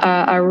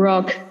a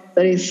rock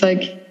that is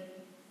like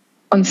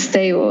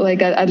unstable.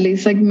 Like at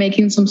least like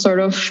making some sort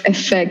of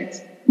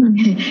effect.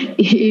 Mm-hmm.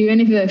 Even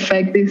if the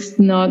effect is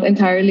not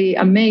entirely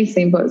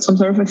amazing, but some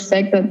sort of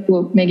effect that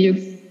will make you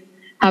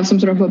have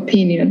some sort of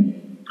opinion.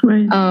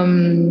 Right.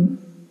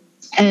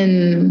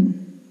 And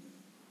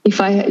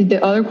the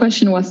other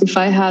question was if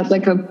I had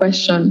like a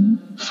question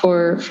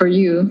for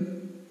you.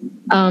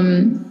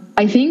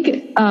 I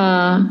think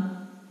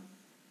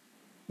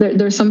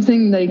there's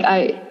something like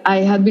I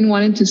had been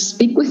wanting to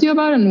speak with you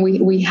about, and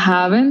we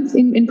haven't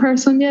in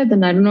person yet,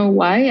 and I don't know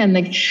why. And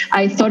like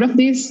I thought of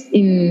this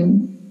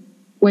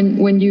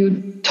when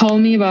you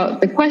told me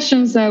about the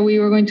questions that we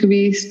were going to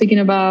be speaking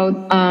about.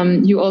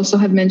 You also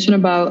had mentioned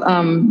about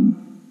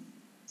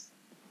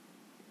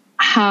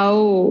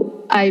how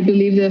I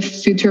believe the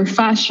future of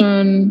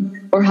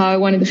fashion, or how I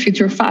wanted the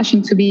future of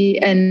fashion to be.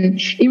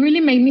 And it really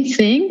made me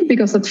think,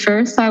 because at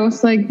first I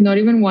was like not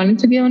even wanting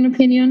to give an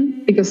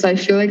opinion because I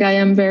feel like I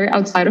am very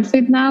outside of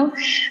it now.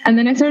 And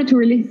then I started to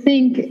really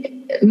think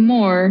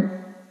more.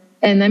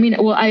 And I mean,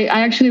 well, I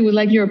actually would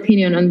like your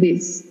opinion on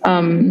this.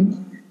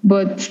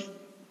 But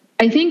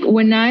I think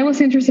when I was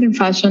interested in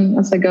fashion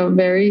as like a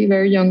very,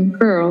 very young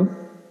girl,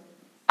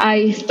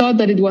 I thought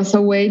that it was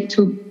a way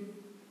to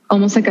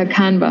almost like a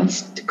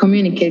canvas to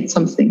communicate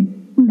something,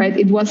 right?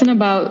 It wasn't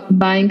about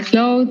buying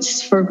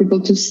clothes for people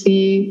to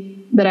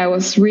see that I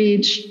was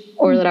rich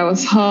or that I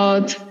was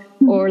hot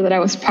or that I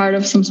was part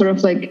of some sort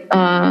of like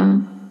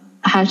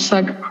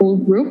hashtag cool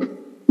group.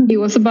 It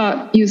was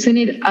about using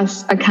it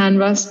as a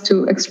canvas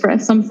to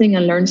express something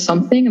and learn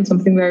something, and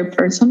something very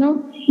personal.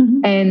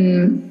 Mm-hmm.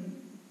 And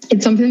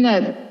it's something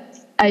that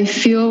I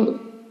feel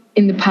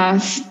in the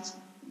past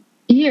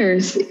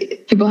years,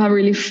 people have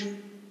really,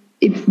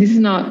 this is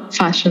not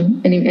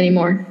fashion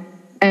anymore.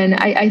 And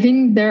I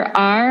think there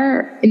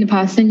are, in the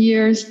past 10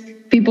 years,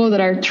 people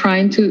that are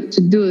trying to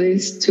do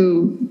this,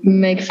 to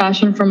make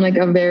fashion from like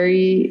a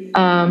very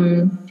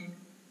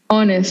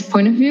honest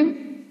point of view.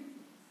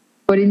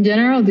 But in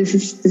general, this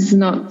is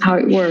not how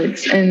it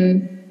works.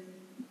 And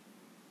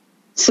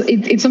so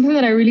it's something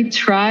that I really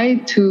try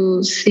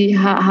to see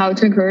how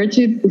to encourage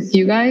it with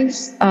you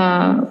guys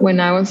when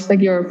I was like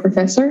your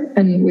professor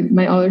and with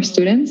my other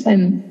students.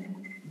 And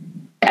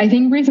I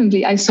think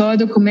recently I saw a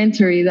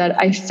documentary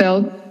that I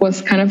felt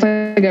was kind of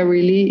like a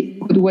really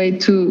good way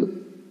to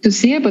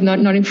see it, but not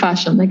in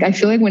fashion. Like I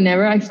feel like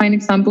whenever I find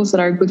examples that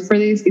are good for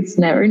this, it's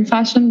never in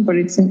fashion, but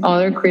it's in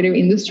other creative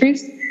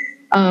industries.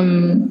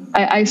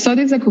 I saw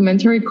this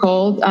documentary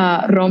called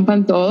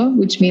Rompan Todo,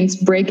 which means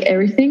break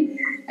everything.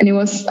 And it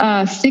was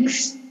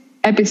 6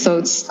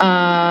 episodes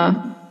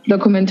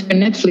documentary on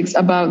Netflix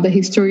about the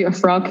history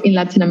of rock in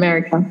Latin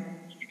America.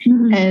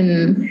 Mm-hmm.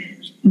 And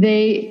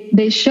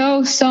they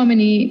show so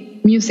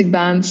many music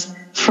bands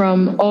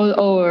from all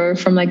over,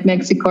 from like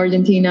Mexico,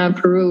 Argentina,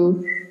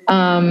 Peru,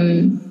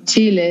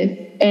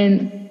 Chile.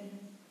 And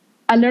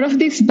a lot of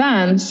these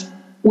bands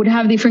would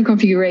have different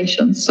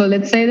configurations. So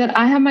let's say that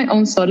I have my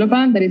own solo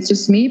band that it's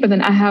just me, but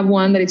then I have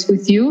one that it's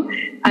with you,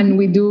 and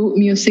we do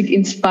music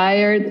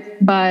inspired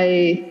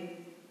by,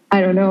 I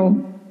don't know,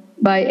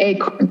 by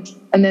acorns.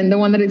 And then the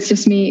one that it's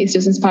just me is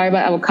just inspired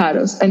by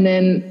avocados. And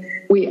then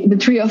the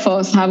 3 of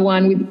us have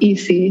one with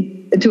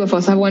Easy. The 2 of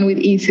us have one with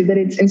Easy that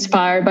it's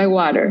inspired by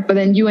water. But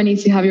then you and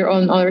Easy have your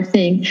own other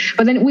thing.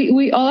 But then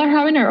we all are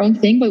having our own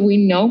thing, but we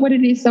know what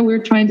it is that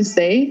we're trying to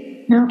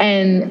say. Yeah.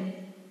 And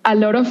a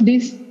lot of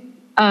these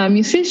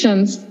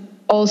musicians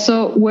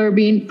also were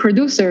being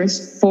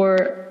producers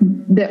for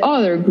the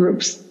other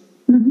groups.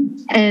 Mm-hmm.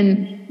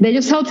 And they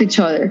just helped each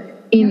other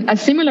in a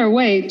similar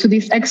way to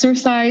this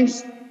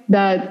exercise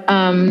that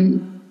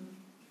I'm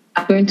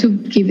going to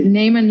give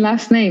name and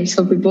last name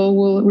so people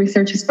will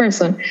research this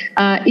person.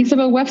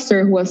 Isabel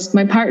Webster, who was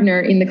my partner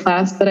in the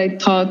class that I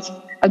taught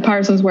at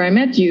Parsons where I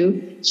met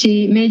you,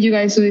 she made you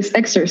guys do this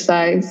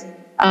exercise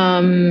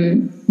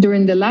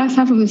during the last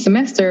half of the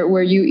semester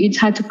where you each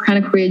had to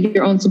kind of create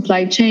your own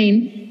supply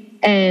chain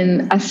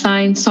and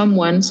assign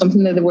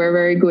something that they were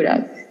very good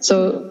at.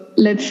 So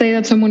let's say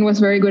that someone was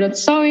very good at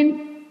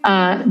sewing.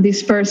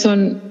 This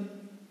person,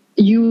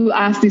 you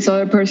ask this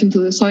other person to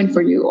do sewing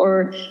for you,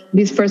 or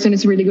this person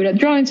is really good at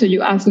drawing, so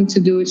you ask them to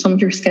do some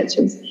of your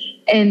sketches.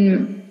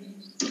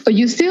 But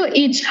you still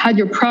each had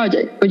your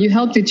project, but you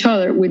helped each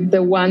other with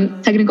the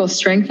one technical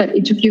strength that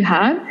each of you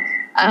had.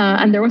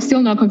 And there was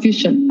still no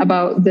confusion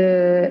about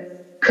the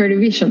creative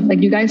vision.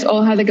 Like you guys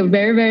all had like a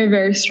very, very,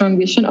 very strong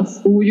vision of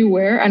who you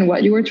were and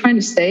what you were trying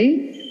to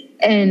say.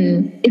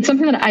 And it's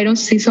something that I don't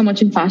see so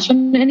much in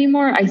fashion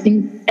anymore. I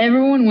think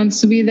everyone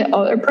wants to be the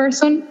other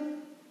person.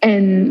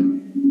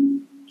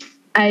 And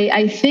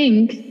I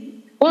think,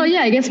 well,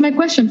 yeah, I guess my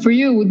question for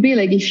you would be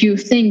like, if you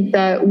think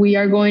that we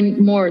are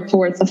going more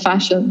towards a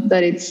fashion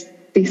that it's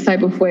this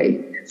type of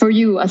way. For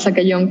you as like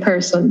a young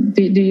person,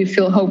 do you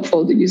feel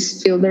hopeful? Do you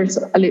feel there's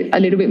a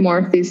little bit more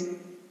of this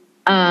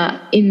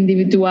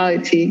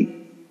individuality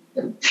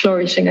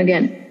flourishing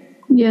again?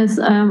 Yes,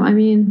 I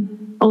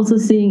mean, also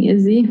seeing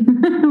Izzy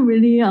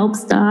really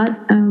helps that.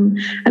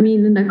 I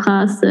mean, in the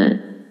class that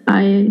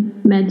I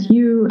met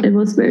you, it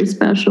was very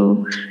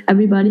special.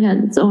 Everybody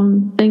had its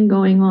own thing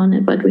going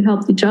on, but we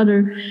helped each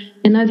other.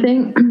 And I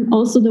think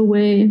also the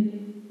way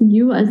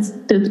you, as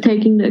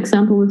taking the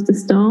example with the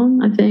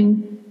stone, I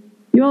think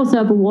you also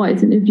have a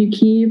voice, and if you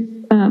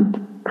keep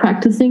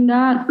practicing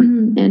that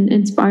and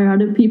inspire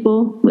other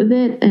people with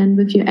it and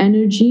with your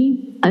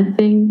energy, I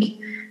think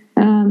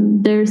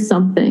there's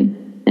something.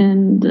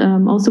 And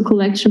also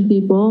collection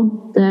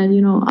people that,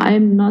 you know,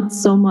 I'm not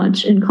so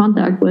much in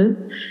contact with,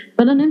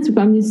 but on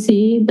Instagram you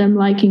see them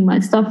liking my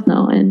stuff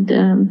now, and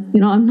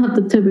you know, I'm not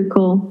the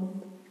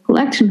typical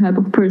collection type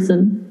of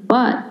person,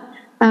 but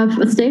I have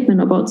a statement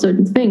about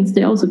certain things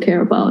they also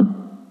care about.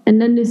 And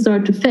then they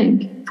start to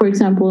think, for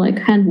example, like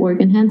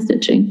handwork and hand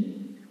stitching.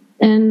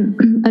 And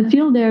I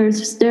feel there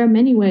are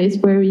many ways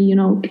where we, you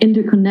know,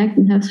 interconnect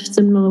and have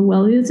similar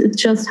values.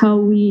 It's just how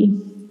we,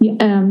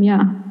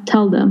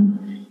 tell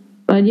them.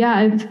 But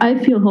yeah, I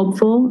feel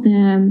hopeful,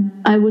 and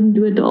I wouldn't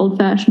do it the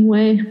old-fashioned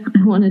way.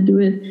 I want to do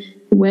it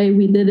the way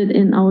we did it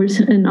in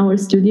our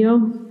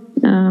studio.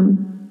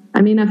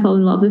 I mean, I fell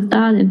in love with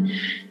that. And,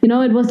 you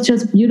know, it was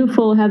just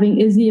beautiful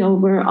having Izzy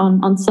over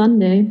on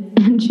Sunday,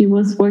 and she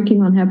was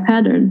working on her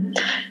pattern.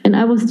 And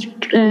I was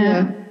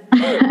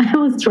I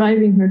was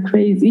driving her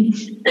crazy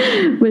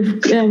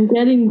with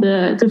getting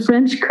the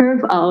French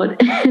curve out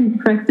and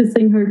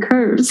practicing her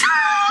curves.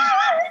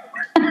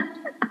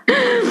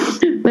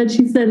 But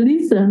she said,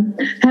 Lisa,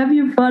 have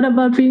you thought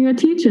about being a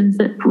teacher? And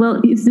said, well,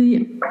 you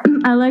see,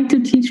 I like to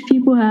teach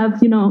people who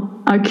have, you know,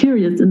 are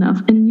curious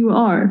enough, and you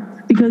are,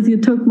 because you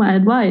took my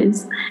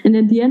advice. And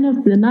at the end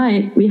of the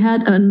night, we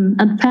had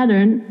a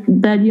pattern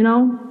that, you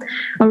know,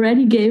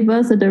 already gave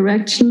us a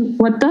direction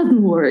what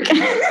doesn't work.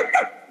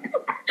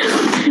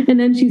 And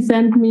then she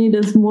sent me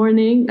this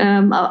morning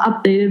an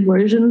updated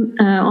version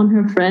on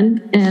her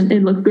friend, and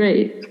it looked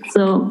great.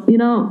 So,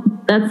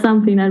 that's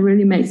something that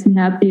really makes me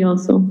happy,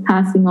 also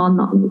passing on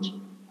knowledge.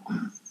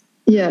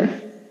 Yeah.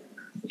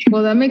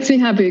 Well, that makes me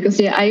happy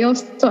because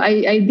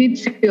I did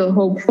feel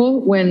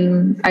hopeful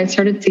when I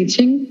started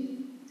teaching.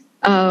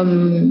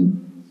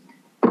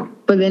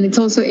 But then it's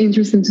also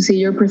interesting to see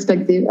your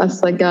perspective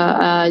as like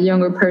a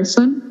younger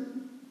person.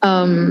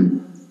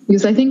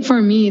 Because I think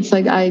for me, it's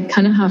like I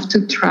kind of have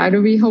to try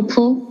to be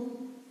hopeful.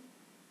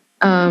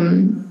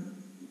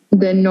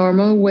 The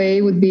normal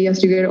way would be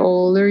as you get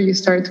older, you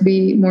start to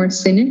be more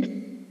cynic.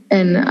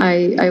 And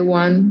I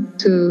want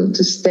to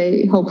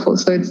stay hopeful.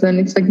 So it's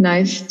like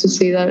nice to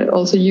see that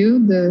also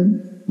you,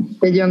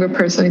 the younger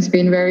person, is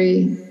being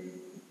very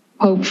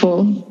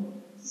hopeful.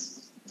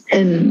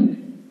 And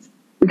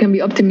we can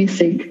be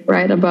optimistic,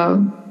 right,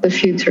 about the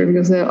future,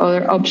 because the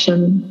other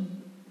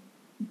option,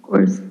 of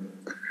course,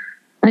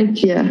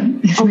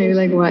 it's maybe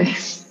like why.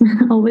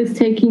 Always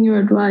taking your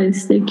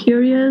advice. Stay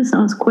curious,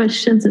 ask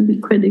questions, and be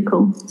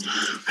critical.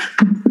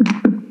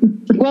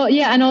 Well,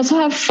 yeah, and also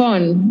have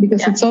fun,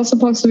 because it's all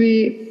supposed to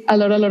be a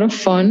lot of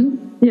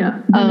fun.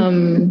 Yeah.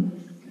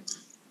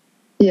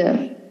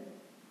 Yeah.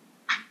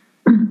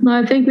 No,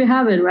 I think we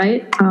have it,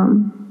 right?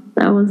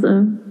 That was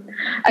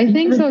I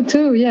think so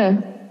too.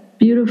 Yeah.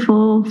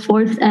 Beautiful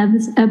fourth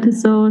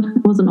episode.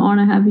 It was an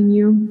honor having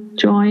you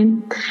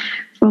join.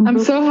 I'm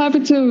so happy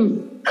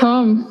to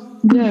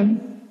come. Yeah.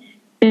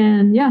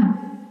 And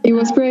it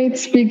was great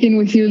speaking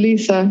with you,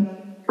 Lisa.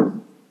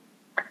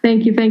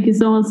 Thank you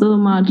so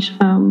much.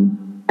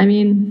 I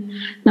mean,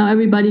 now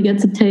everybody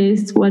gets a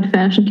taste what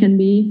fashion can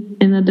be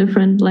in a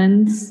different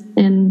lens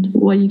and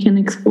what you can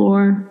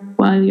explore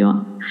while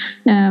you're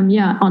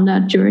on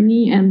that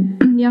journey, and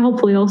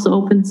hopefully also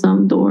open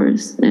some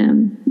doors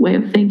and way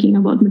of thinking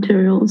about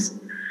materials,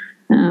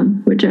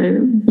 which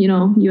are,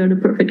 you're the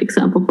perfect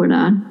example for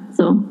that.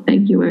 So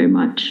thank you very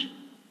much.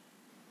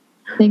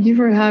 Thank you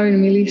for having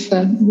me,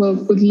 Lisa. Well,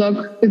 good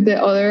luck with the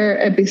other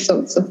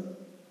episodes of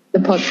the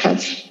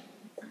podcast.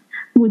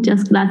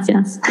 Muchas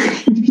gracias.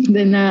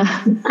 De nada.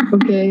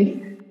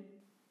 Okay.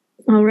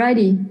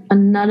 Alrighty,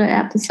 another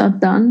episode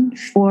done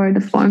for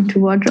the Farm to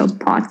Wardrobe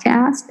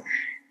podcast.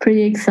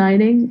 Pretty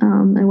exciting.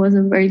 It was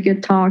a very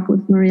good talk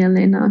with María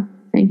Elena.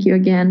 Thank you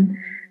again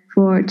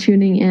for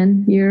tuning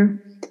in here.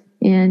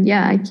 And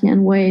I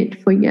can't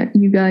wait for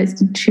you guys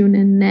to tune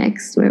in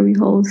next, where we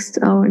host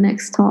our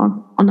next talk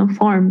on a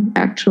farm,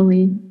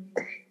 actually.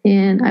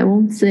 And I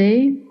won't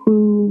say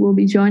who will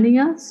be joining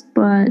us,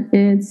 but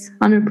it's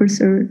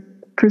 100%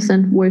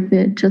 worth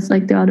it, just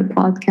like the other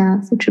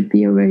podcasts. It should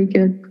be a very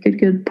good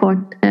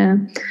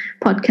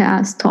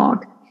podcast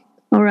talk.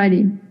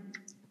 Alrighty.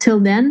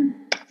 Till then,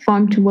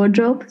 Farm to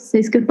Wardrobe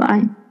says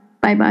goodbye.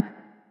 Bye-bye.